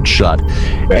is sealed shut.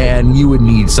 And you would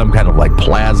need some kind of like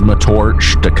plasma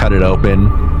torch to cut it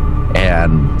open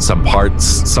and some parts,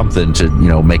 something to,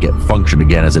 make it function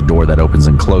again as a door that opens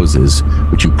and closes,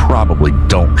 which you probably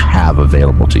don't have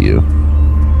available to you.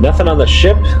 Nothing on the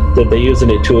ship? Did they use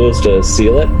any tools to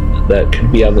seal it that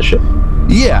could be on the ship?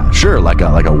 Yeah, sure. Like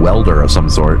a welder of some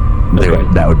sort. Okay.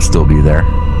 That would still be there.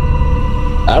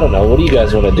 I don't know. What do you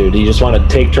guys want to do? Do you just want to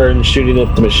take turns shooting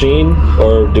at the machine,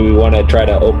 or do we want to try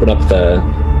to open up the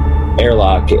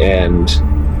airlock and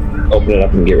open it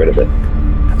up and get rid of it?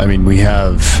 I mean, we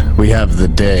have the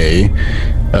day.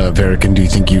 Verican, do you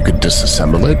think you could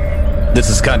disassemble it? This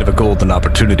is kind of a golden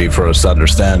opportunity for us to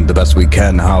understand the best we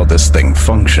can how this thing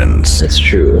functions. That's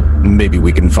true. Maybe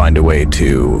we can find a way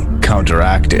to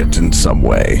counteract it in some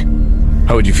way.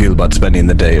 How would you feel about spending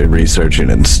the day researching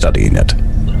and studying it?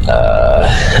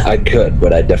 I could,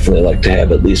 but I'd definitely like to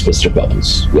have at least Mr.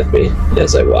 Bubbles with me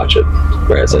as I watch it,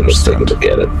 or as I just take a look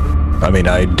at it. I mean,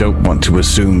 I don't want to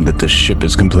assume that this ship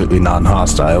is completely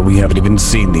non-hostile. We haven't even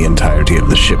seen the entirety of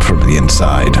the ship from the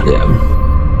inside. Yeah.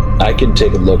 I can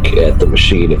take a look at the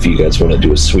machine if you guys want to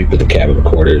do a sweep of the cabin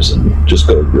quarters and just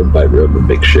go room by room and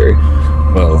make sure.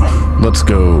 Well, let's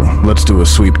do a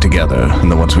sweep together,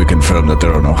 and then once we confirm that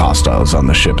there are no hostiles on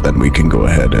the ship, then we can go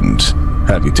ahead and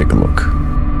have you take a look.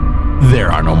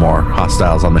 There are no more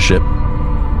hostiles on the ship.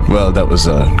 Well, that was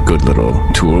a good little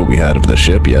tour we had of the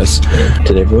ship, yes.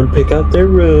 Did everyone pick out their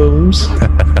rooms?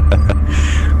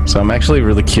 So I'm actually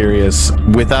really curious.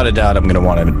 Without a doubt, I'm going to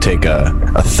want to take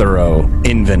a thorough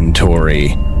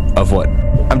inventory of what...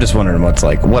 I'm just wondering what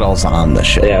else on the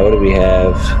ship. Yeah, what do we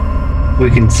have? We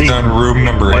can see On room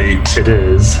number what 8. it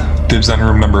is. Dibs on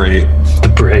room number 8.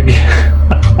 The brig.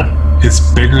 It's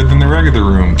bigger than the regular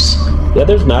rooms. Yeah,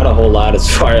 there's not a whole lot as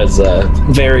far as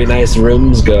very nice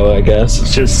rooms go, I guess.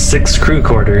 It's just 6 crew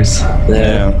quarters.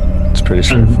 Yeah, it's pretty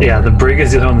straightforward. And yeah, the brig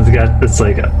is the one that's got this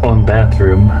like own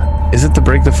bathroom. Isn't the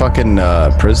brig the fucking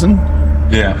prison?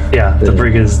 Yeah. Yeah, the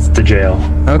brig is the jail.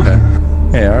 Okay.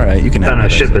 Hey, all right, you can have On a it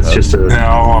ship, as it's just a. No,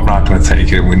 I'm not going to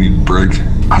take it. We need brig.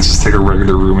 I'll just take a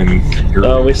regular room and...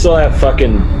 Oh, we still have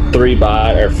fucking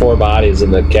 4 bodies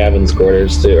in the cabin's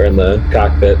quarters too, or in the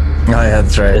cockpit. Oh, yeah,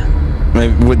 that's right. I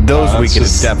mean, with those, we that's could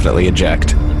just- definitely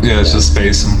eject. Yeah, it's just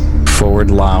space. Forward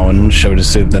lounge, I would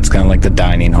assume that's kind of like the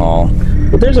dining hall.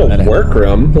 But there's a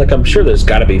workroom. Like, I'm sure there's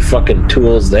got to be fucking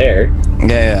tools there.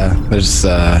 Yeah, there's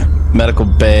medical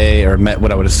bay, or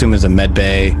what I would assume is a med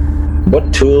bay.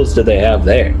 What tools do they have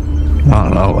there? I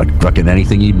don't know, like fucking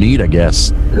anything you'd need, I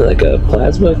guess. Like a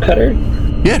plasma cutter?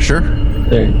 Yeah, sure.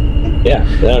 There.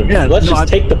 Yeah. Let's just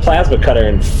take the plasma cutter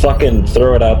and fucking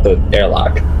throw it out the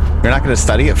airlock. You're not going to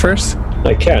study it first?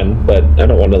 I can, but I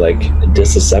don't want to like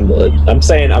disassemble it. I'm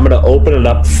saying I'm gonna open it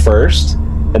up first,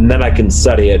 and then I can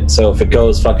study it. So if it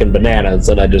goes fucking bananas,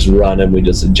 then I just run and we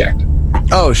just eject it.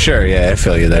 Oh, sure. Yeah, I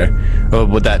feel you there. Well,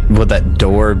 would that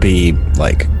door be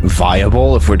like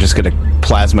viable if we're just going to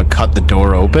plasma cut the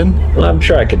door open? Well, I'm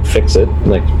sure I could fix it,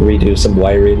 like redo some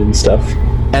wiring and stuff.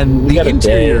 And the got a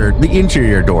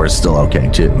interior door is still okay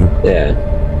too.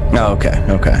 Yeah. Oh,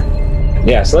 okay.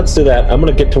 Yeah, so let's do that. I'm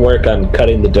gonna get to work on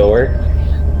cutting the door.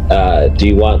 Do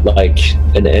you want like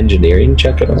an engineering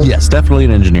check at all? Yes, definitely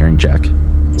an engineering check.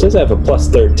 It says I have a plus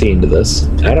 13 to this.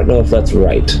 I don't know if that's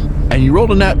right. And you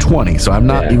rolled a nat 20, so I'm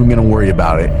not even going to worry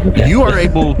about it. Okay. You are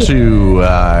able to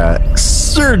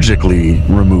surgically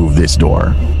remove this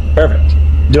door. Perfect.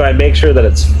 Do I make sure that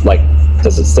it's like,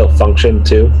 does it still function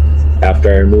too after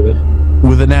I remove it?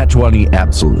 With a nat 20,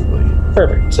 absolutely.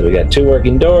 Perfect. So we got 2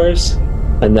 working doors,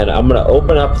 and then I'm gonna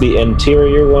open up the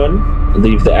interior one,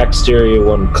 leave the exterior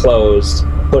one closed,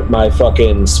 put my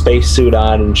fucking spacesuit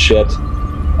on and shit,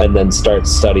 and then start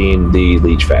studying the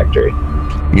leech factory.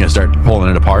 You're going to start pulling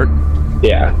it apart?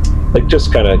 Yeah, like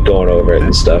just kind of going over it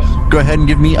and stuff. Go ahead and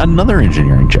give me another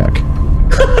engineering check.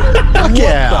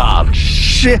 Yeah.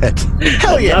 Shit.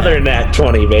 Hell yeah. Another nat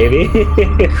 20, baby.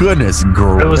 Goodness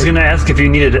gracious. I was going to ask if you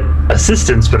needed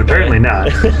assistance, but apparently not.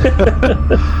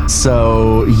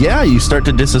 So, yeah, you start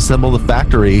to disassemble the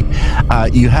factory.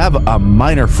 You have a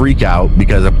minor freak out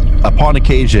because upon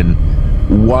occasion,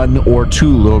 one or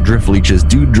two little drift leeches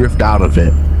do drift out of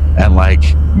it and like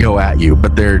go at you,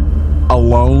 but they're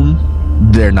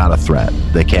alone. They're not a threat.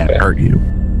 They can't hurt you.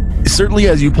 Certainly,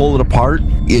 as you pull it apart,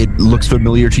 it looks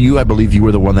familiar to you. I believe you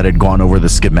were the one that had gone over the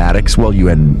schematics. Well, you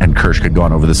and Kirsch had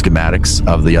gone over the schematics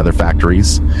of the other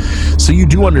factories. So you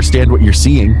do understand what you're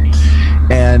seeing.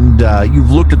 And you've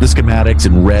looked at the schematics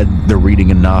and read the reading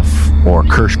enough, or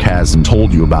Kirsch has and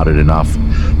told you about it enough,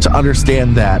 to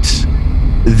understand that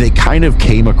they kind of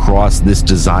came across this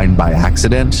design by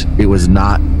accident. It was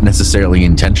not necessarily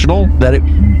intentional that it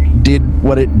did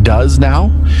what it does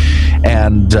now,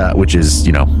 and which is,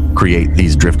 create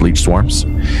these drift leech swarms.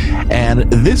 And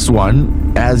this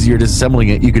one, as you're disassembling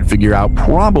it, you could figure out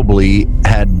probably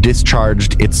had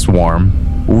discharged its swarm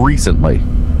recently,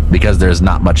 because there's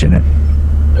not much in it.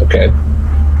 Okay.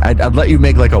 I'd let you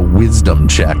make like a wisdom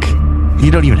check.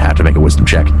 You don't even have to make a wisdom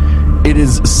check. It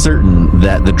is certain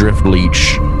that the drift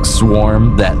leech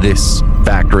swarm that this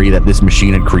factory, that this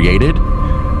machine had created,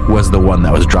 was the one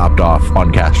that was dropped off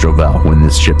on Castrovel when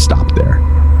this ship stopped there.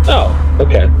 Oh,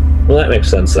 okay. Well, that makes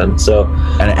sense then. So,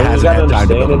 and it hasn't had time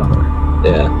to build another.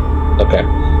 Yeah.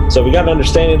 Okay. So we got an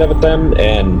understanding of it then,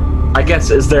 and I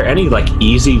guess, is there any like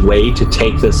easy way to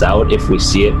take this out if we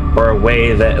see it, or a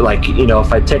way that like,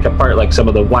 if I take apart like some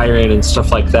of the wiring and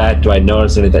stuff like that, do I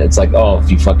notice anything? It's like, oh, if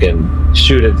you fucking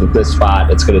shoot it at this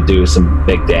spot, it's going to do some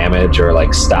big damage, or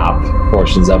like stop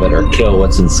portions of it, or kill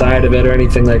what's inside of it, or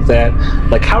anything like that.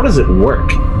 Like, how does it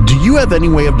work? Do you have any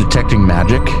way of detecting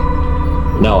magic?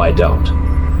 No, I don't.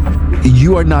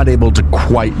 You are not able to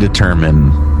quite determine,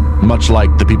 much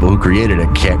like the people who created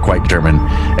it can't quite determine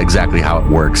exactly how it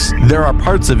works. There are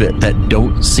parts of it that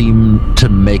don't seem to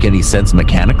make any sense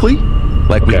mechanically.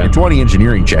 Like with your 20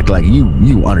 engineering check, like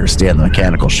you understand the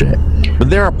mechanical shit. But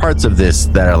there are parts of this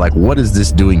that are like, what is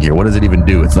this doing here? What does it even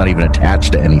do? It's not even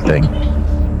attached to anything.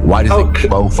 Why does it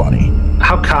glow funny?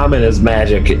 How common is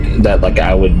magic that like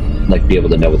I would like be able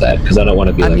to know that? Because I don't want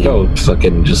to be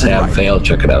fucking just have fail,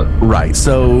 check it out. Right.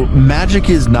 So magic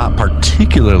is not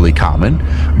particularly common,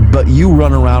 but you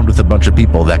run around with a bunch of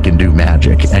people that can do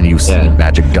magic, and you see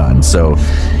magic done. So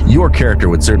your character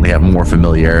would certainly have more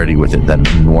familiarity with it than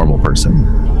a normal person.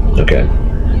 Okay.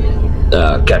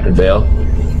 Captain Vale?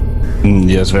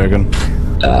 Yes, Verrigan?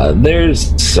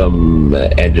 There's some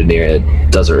engineer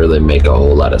that doesn't really make a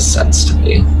whole lot of sense to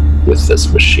me with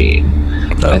this machine.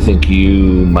 I think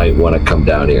you might want to come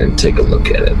down here and take a look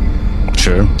at it.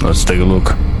 Sure, let's take a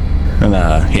look. And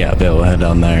Vale will head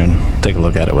down there and take a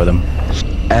look at it with him.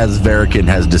 As Verrigan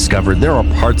has discovered, there are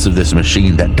parts of this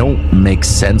machine that don't make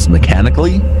sense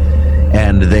mechanically,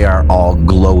 and they are all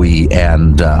glowy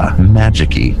and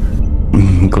magic-y.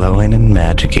 Glowing and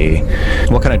magic-y.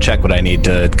 What kind of check would I need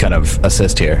to kind of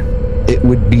assist here? It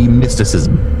would be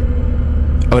mysticism.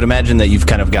 I would imagine that you've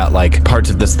kind of got like parts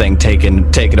of this thing taken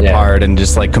apart, and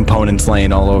just like components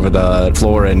laying all over the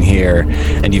floor in here,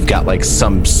 and you've got like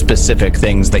some specific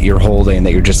things that you're holding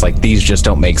that you're just like, these just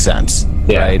don't make sense.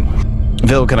 Right?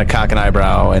 Vil kind of cock an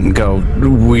eyebrow and go,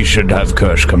 we should have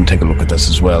Kirsch come take a look at this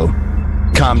as well.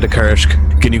 Calm to Kirsch,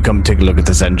 can you come take a look at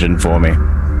this engine for me?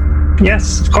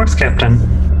 Yes, of course, Captain.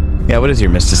 Yeah, what is your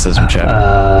mysticism check?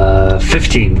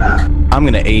 15. I'm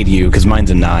going to aid you because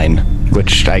mine's a 9,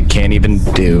 which I can't even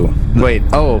do. Wait,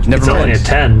 never mind. It's only a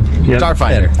 10. Yep.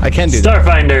 Starfinder. I can do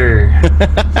Starfinder.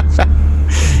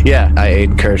 that. Yeah, I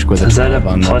aid Kirsch with a 12 Is that a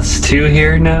on +2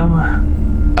 here now?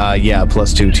 Yeah,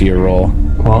 +2 to your roll.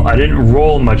 Well, I didn't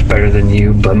roll much better than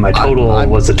you, but my total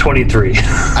was a 23.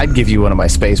 I'd give you one of my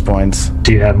space points.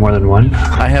 Do you have more than one?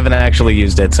 I haven't actually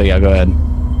used it, so yeah, go ahead.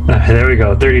 There we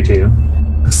go, 32.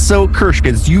 So, Kirsch,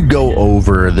 as you go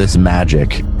over this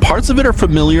magic, parts of it are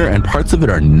familiar and parts of it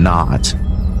are not.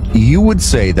 You would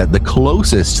say that the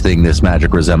closest thing this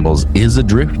magic resembles is a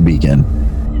drift beacon.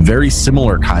 Very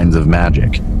similar kinds of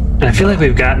magic. And I feel like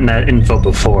we've gotten that info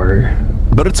before.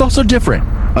 But it's also different.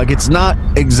 Like, it's not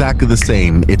exactly the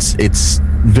same. It's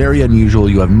very unusual.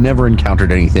 You have never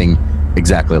encountered anything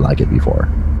exactly like it before.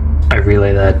 I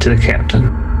relay that to the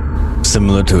captain.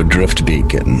 Similar to a drift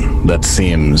beacon. It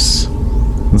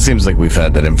seems like we've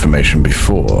had that information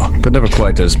before, but never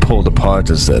quite as pulled apart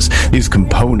as this. These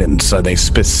components, are they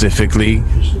specifically...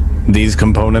 These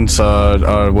components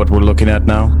are what we're looking at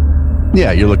now?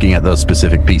 Yeah, you're looking at those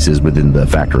specific pieces within the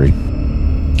factory.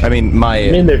 I mean,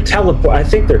 they're I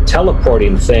think they're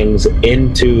teleporting things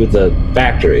into the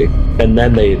factory, and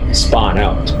then they spawn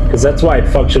out. Because that's why it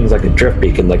functions like a drift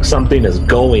beacon. Like something is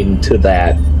going to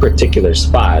that particular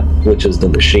spot, which is the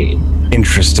machine.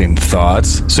 Interesting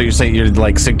thoughts. So you're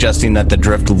like suggesting that the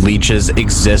drift leeches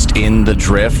exist in the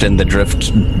drift, and the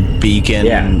drift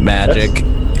beacon magic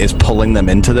is pulling them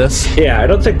into this. Yeah, I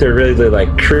don't think they're really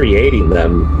like creating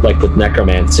them like with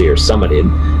necromancy or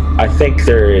summoning. I think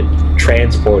they're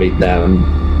transporting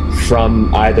them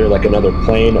from either like another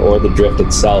plane or the drift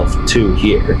itself to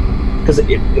here. Because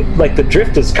like the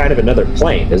drift is kind of another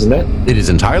plane, isn't it? It is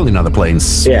entirely another plane.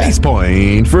 Space Yeah.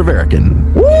 point for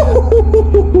Verican.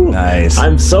 Woo! Nice.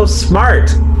 I'm so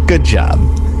smart. Good job.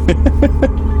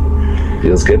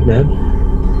 Feels good, man.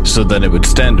 So then it would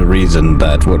stand to reason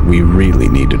that what we really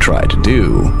need to try to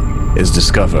do is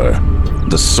discover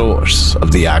the source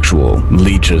of the actual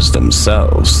leeches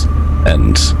themselves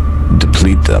and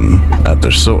deplete them at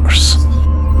their source.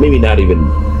 Maybe not even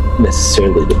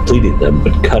necessarily depleting them,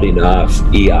 but cutting off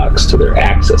Eox to their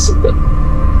access of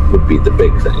them would be the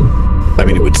big thing. I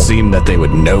mean, it would seem that they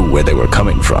would know where they were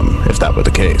coming from if that were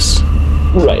the case.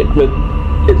 Right, but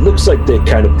it looks like they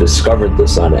kind of discovered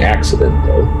this on accident,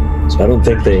 though. So I don't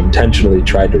think they intentionally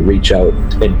tried to reach out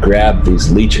and grab these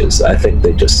leeches. I think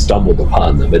they just stumbled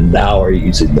upon them and now are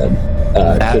using them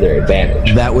to their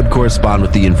advantage. That would correspond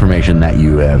with the information that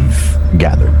you have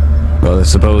gathered. Well, I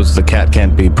suppose the cat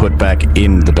can't be put back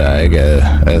in the bag,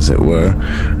 as it were,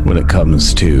 when it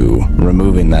comes to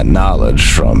removing that knowledge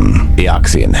from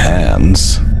Eoxian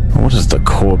hands. What does the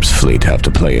corpse fleet have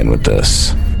to play in with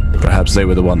this? Perhaps they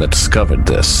were the one that discovered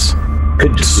this.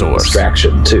 Could just be a source.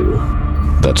 distraction, too.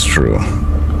 That's true.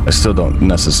 I still don't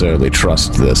necessarily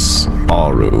trust this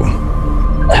Aru.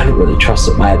 I don't really trust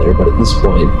them either, but at this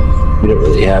point, we don't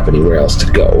really have anywhere else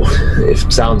to go. It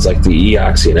sounds like the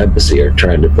Eoxian embassy are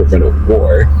trying to prevent a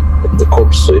war, and the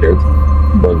corpse fleet are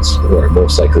the ones who are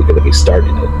most likely going to be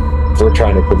starting it. If we're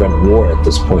trying to prevent a war at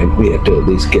this point, we have to at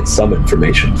least get some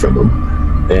information from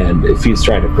him. And if he's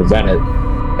trying to prevent it,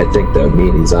 I think that would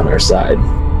mean he's on our side.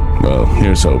 Well,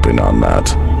 here's hoping on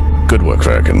that. Good work,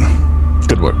 Verkin.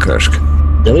 Good work, Kershk.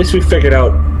 At least we figured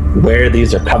out where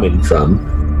these are coming from.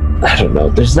 I don't know.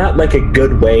 There's not like a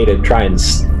good way to try and,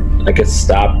 I guess,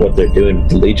 stop what they're doing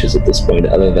with the leeches at this point,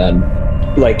 other than,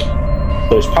 like,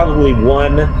 there's probably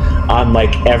one on,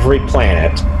 like, every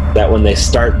planet that when they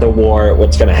start the war,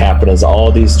 what's going to happen is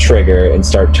all these trigger and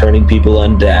start turning people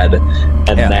undead.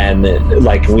 And then,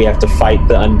 like, we have to fight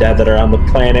the undead that are on the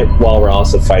planet while we're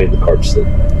also fighting the corpse fleet.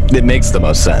 It makes the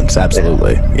most sense,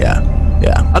 absolutely. Yeah.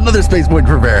 Another space point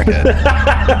for Verican.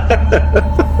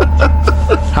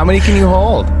 How many can you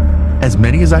hold? As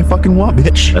many as I fucking want,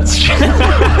 bitch. That's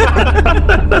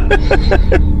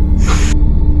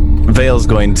Vale's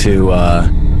going to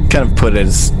kind of put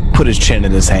his chin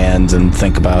in his hands and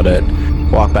think about it,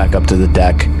 walk back up to the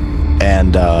deck,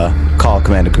 and call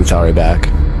Commander Kuthari back.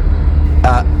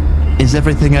 Is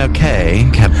everything okay,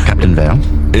 Captain Vale?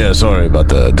 Yeah, sorry about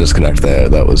the disconnect there.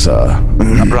 That was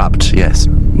Abrupt, yes.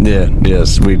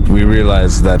 Yes. We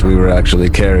realized that we were actually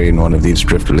carrying one of these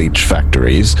drift leech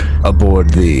factories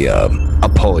aboard the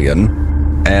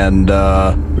Apollyon, and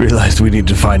realized we needed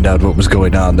to find out what was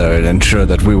going on there and ensure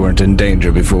that we weren't in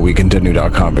danger before we continued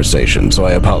our conversation. So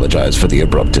I apologize for the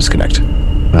abrupt disconnect.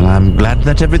 Well, I'm glad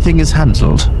that everything is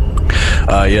handled.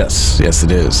 Yes,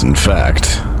 it is. In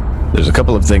fact, there's a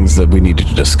couple of things that we needed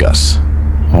to discuss.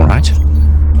 All right.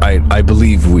 I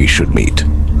believe we should meet.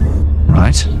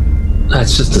 Right.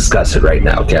 Let's just discuss it right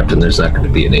now, Captain. There's not going to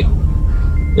be any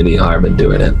harm in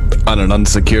doing it. On an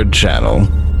unsecured channel.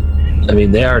 I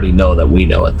mean, they already know that we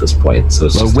know at this point. So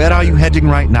it's Well, just where are you heading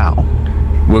right now?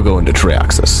 We're going to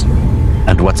Triaxis.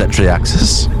 And what's at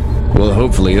Triaxis? Well,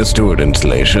 hopefully a steward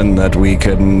installation that we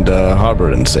can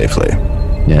harbor in safely.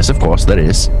 Yes, of course, there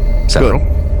is. Several.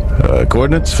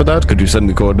 Coordinates for that? Could you send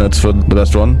me coordinates for the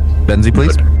best one? Benzie,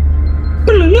 please.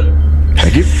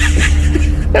 Thank you.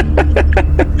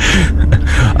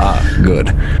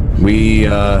 Good. We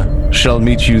shall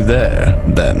meet you there,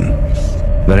 then.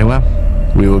 Very well.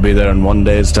 We will be there in 1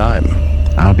 day's time.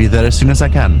 I'll be there as soon as I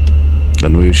can.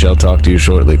 And we shall talk to you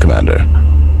shortly, Commander.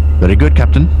 Very good,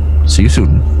 Captain. See you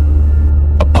soon.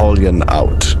 Apollyon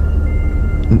out.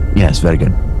 Yes, very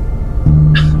good.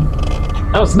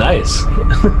 that was nice.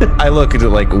 I look at it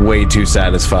like way too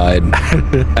satisfied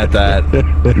at that.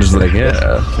 Just like,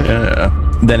 yeah.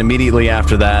 Then immediately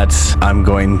after that, I'm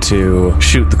going to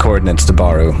shoot the coordinates to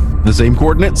Baru. The same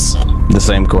coordinates? The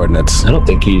same coordinates. I don't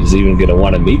think he's even going to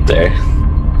want to meet there.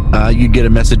 You get a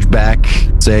message back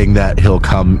saying that he'll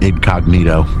come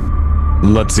incognito.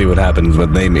 Let's see what happens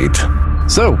when they meet.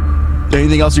 So,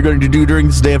 anything else you're going to do during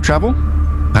this day of travel?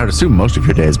 I would assume most of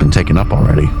your day has been taken up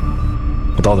already.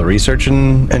 With all the research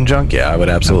and junk? Yeah, I would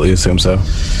absolutely assume so.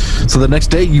 So the next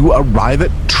day, you arrive at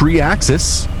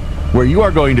Triaxis. Where you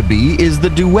are going to be is the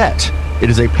Duet. It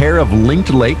is a pair of linked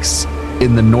lakes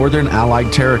in the northern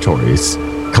Allied territories,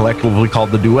 collectively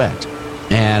called the Duet.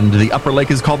 And the upper lake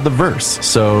is called the Verse.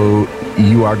 So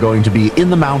you are going to be in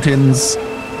the mountains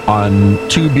on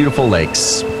 2 beautiful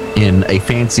lakes in a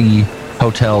fancy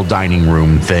hotel dining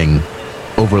room thing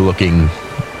overlooking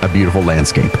a beautiful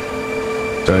landscape.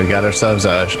 So we got ourselves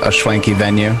a schwanky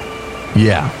venue.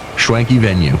 Yeah, schwanky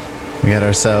venue. We got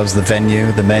ourselves the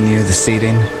venue, the menu, the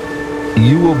seating.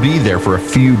 You will be there for a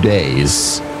few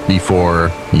days before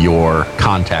your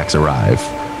contacts arrive.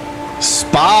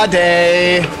 Spa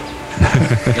day!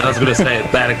 I was gonna say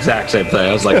that exact same thing.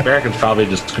 I was like, American's probably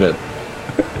just gonna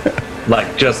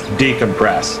just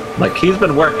decompress. Like, he's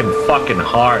been working fucking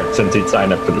hard since he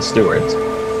signed up for the stewards.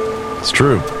 It's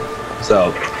true.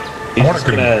 So he's just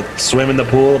gonna swim in the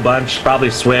pool a bunch. Probably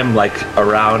swim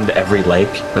around every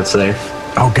lake that's there.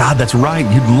 Oh God, that's right.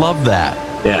 You'd love that.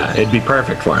 Yeah, it'd be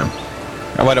perfect for him.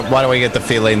 Why do we get the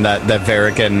feeling that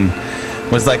Verican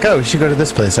was like, oh, we should go to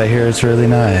this place. I hear it's really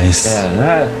nice.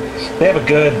 Yeah, they have a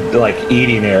good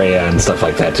eating area and stuff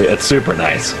like that too. It's super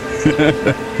nice.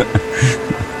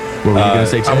 What were you gonna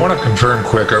say, Tim? I want to confirm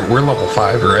quick. We're level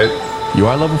 5, right? You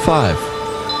are level 5.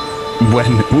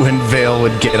 When Vale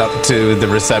would get up to the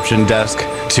reception desk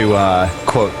to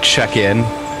quote check in,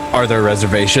 are there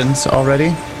reservations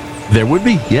already? There would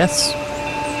be, yes.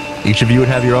 Each of you would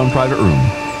have your own private room.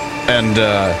 And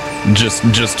just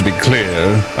to be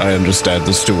clear, I understand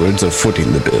the stewards are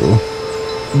footing the bill.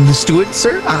 The steward,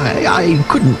 sir? I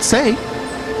couldn't say.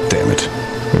 Damn it.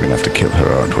 We're gonna have to kill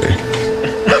her, aren't we?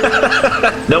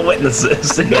 No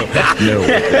witnesses. No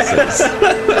witnesses.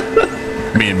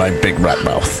 Me and my big rat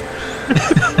mouth.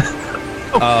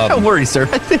 Don't worry, sir.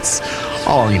 It's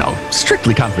all,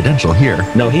 strictly confidential here.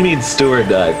 No, he means Steward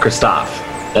Christoph.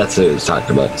 That's who he's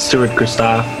talking about. Steward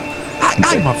Christoph.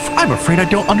 I'm afraid I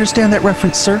don't understand that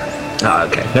reference, sir. Oh,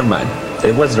 okay. Never mind.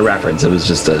 It wasn't a reference. It was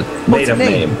just a made-up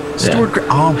name. Steward. Yeah.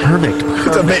 Oh, perfect.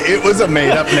 It was a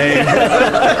made-up name.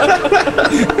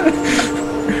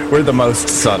 We're the most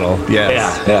subtle.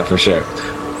 Yes. Yeah, for sure.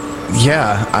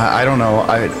 Yeah, I don't know.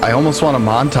 I almost want to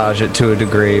montage it to a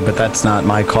degree, but that's not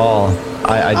my call.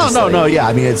 Yeah.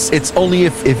 I mean, it's only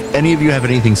if any of you have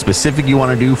anything specific you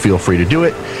want to do, feel free to do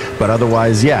it. But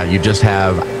otherwise, yeah, you just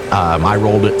have. I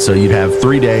rolled it, so you'd have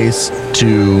 3 days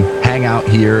to hang out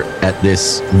here at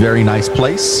this very nice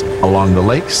place along the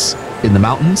lakes in the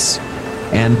mountains,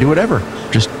 and do whatever.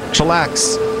 Just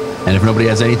chillax. And if nobody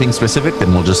has anything specific,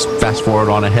 then we'll just fast forward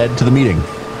on ahead to the meeting.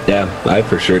 Yeah, I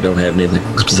for sure don't have anything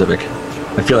specific.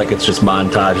 I feel like it's just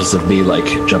montages of me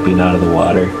jumping out of the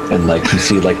water, and you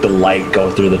see the light go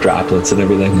through the droplets and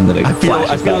everything, and then it flashes.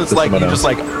 I feel it's like you're just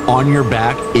on your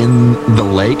back in the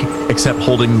lake, except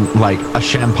holding a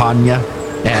champagne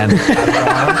and.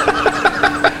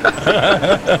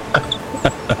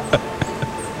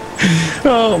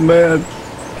 Oh man.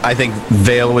 I think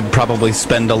Vale would probably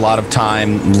spend a lot of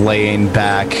time laying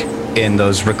back in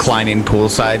those reclining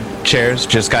poolside chairs,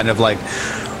 just kind of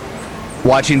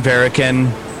watching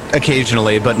Verican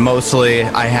occasionally, but mostly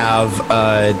I have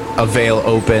a Vale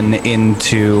open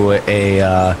into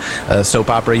a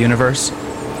soap opera universe.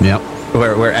 Yep.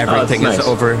 Where everything is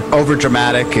over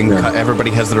dramatic, and everybody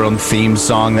has their own theme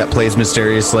song that plays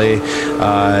mysteriously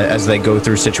as they go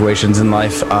through situations in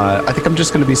life. I think I'm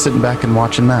just going to be sitting back and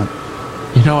watching that.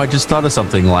 I just thought of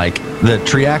something the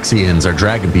Triaxians are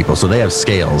dragon people, so they have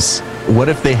scales. What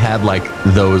if they had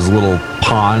those little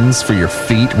ponds for your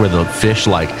feet where the fish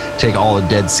take all the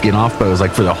dead skin off, but it was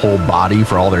for the whole body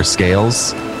for all their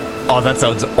scales? Oh, that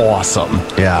sounds awesome.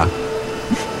 Yeah.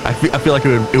 I feel like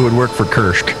it would work for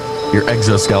Kursk. Your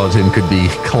exoskeleton could be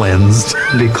cleansed.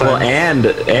 Well, and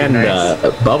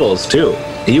Bubbles too.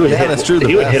 He would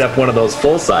hit up one of those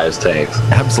full-size tanks.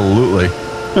 Absolutely.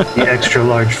 The extra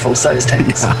large full-size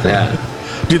tanks. Yeah.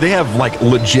 Dude, they have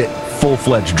legit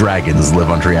full-fledged dragons live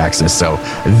on Triaxis, so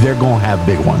they're gonna have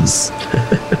big ones.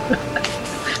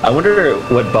 I wonder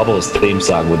what Bubbles' theme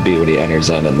song would be when he enters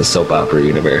in the soap opera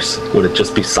universe. Would it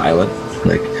just be silent?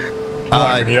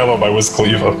 Yellow by Wiz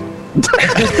Khalifa.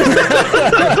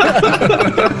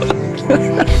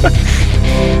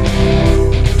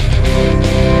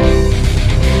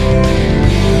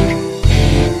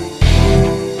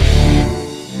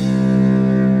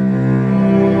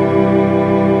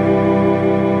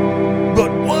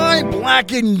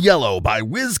 Black and Yellow by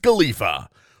Wiz Khalifa.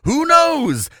 Who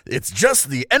knows? It's just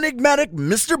the enigmatic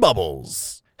Mr.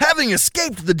 Bubbles. Having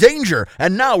escaped the danger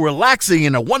and now relaxing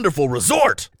in a wonderful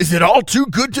resort. Is it all too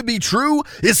good to be true?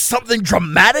 Is something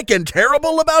dramatic and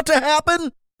terrible about to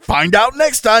happen? Find out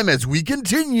next time as we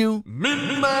continue.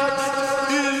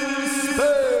 Min-Max in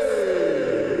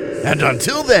Space. And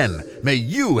until then, may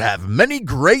you have many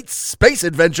great space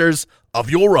adventures of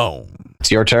your own.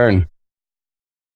 It's your turn.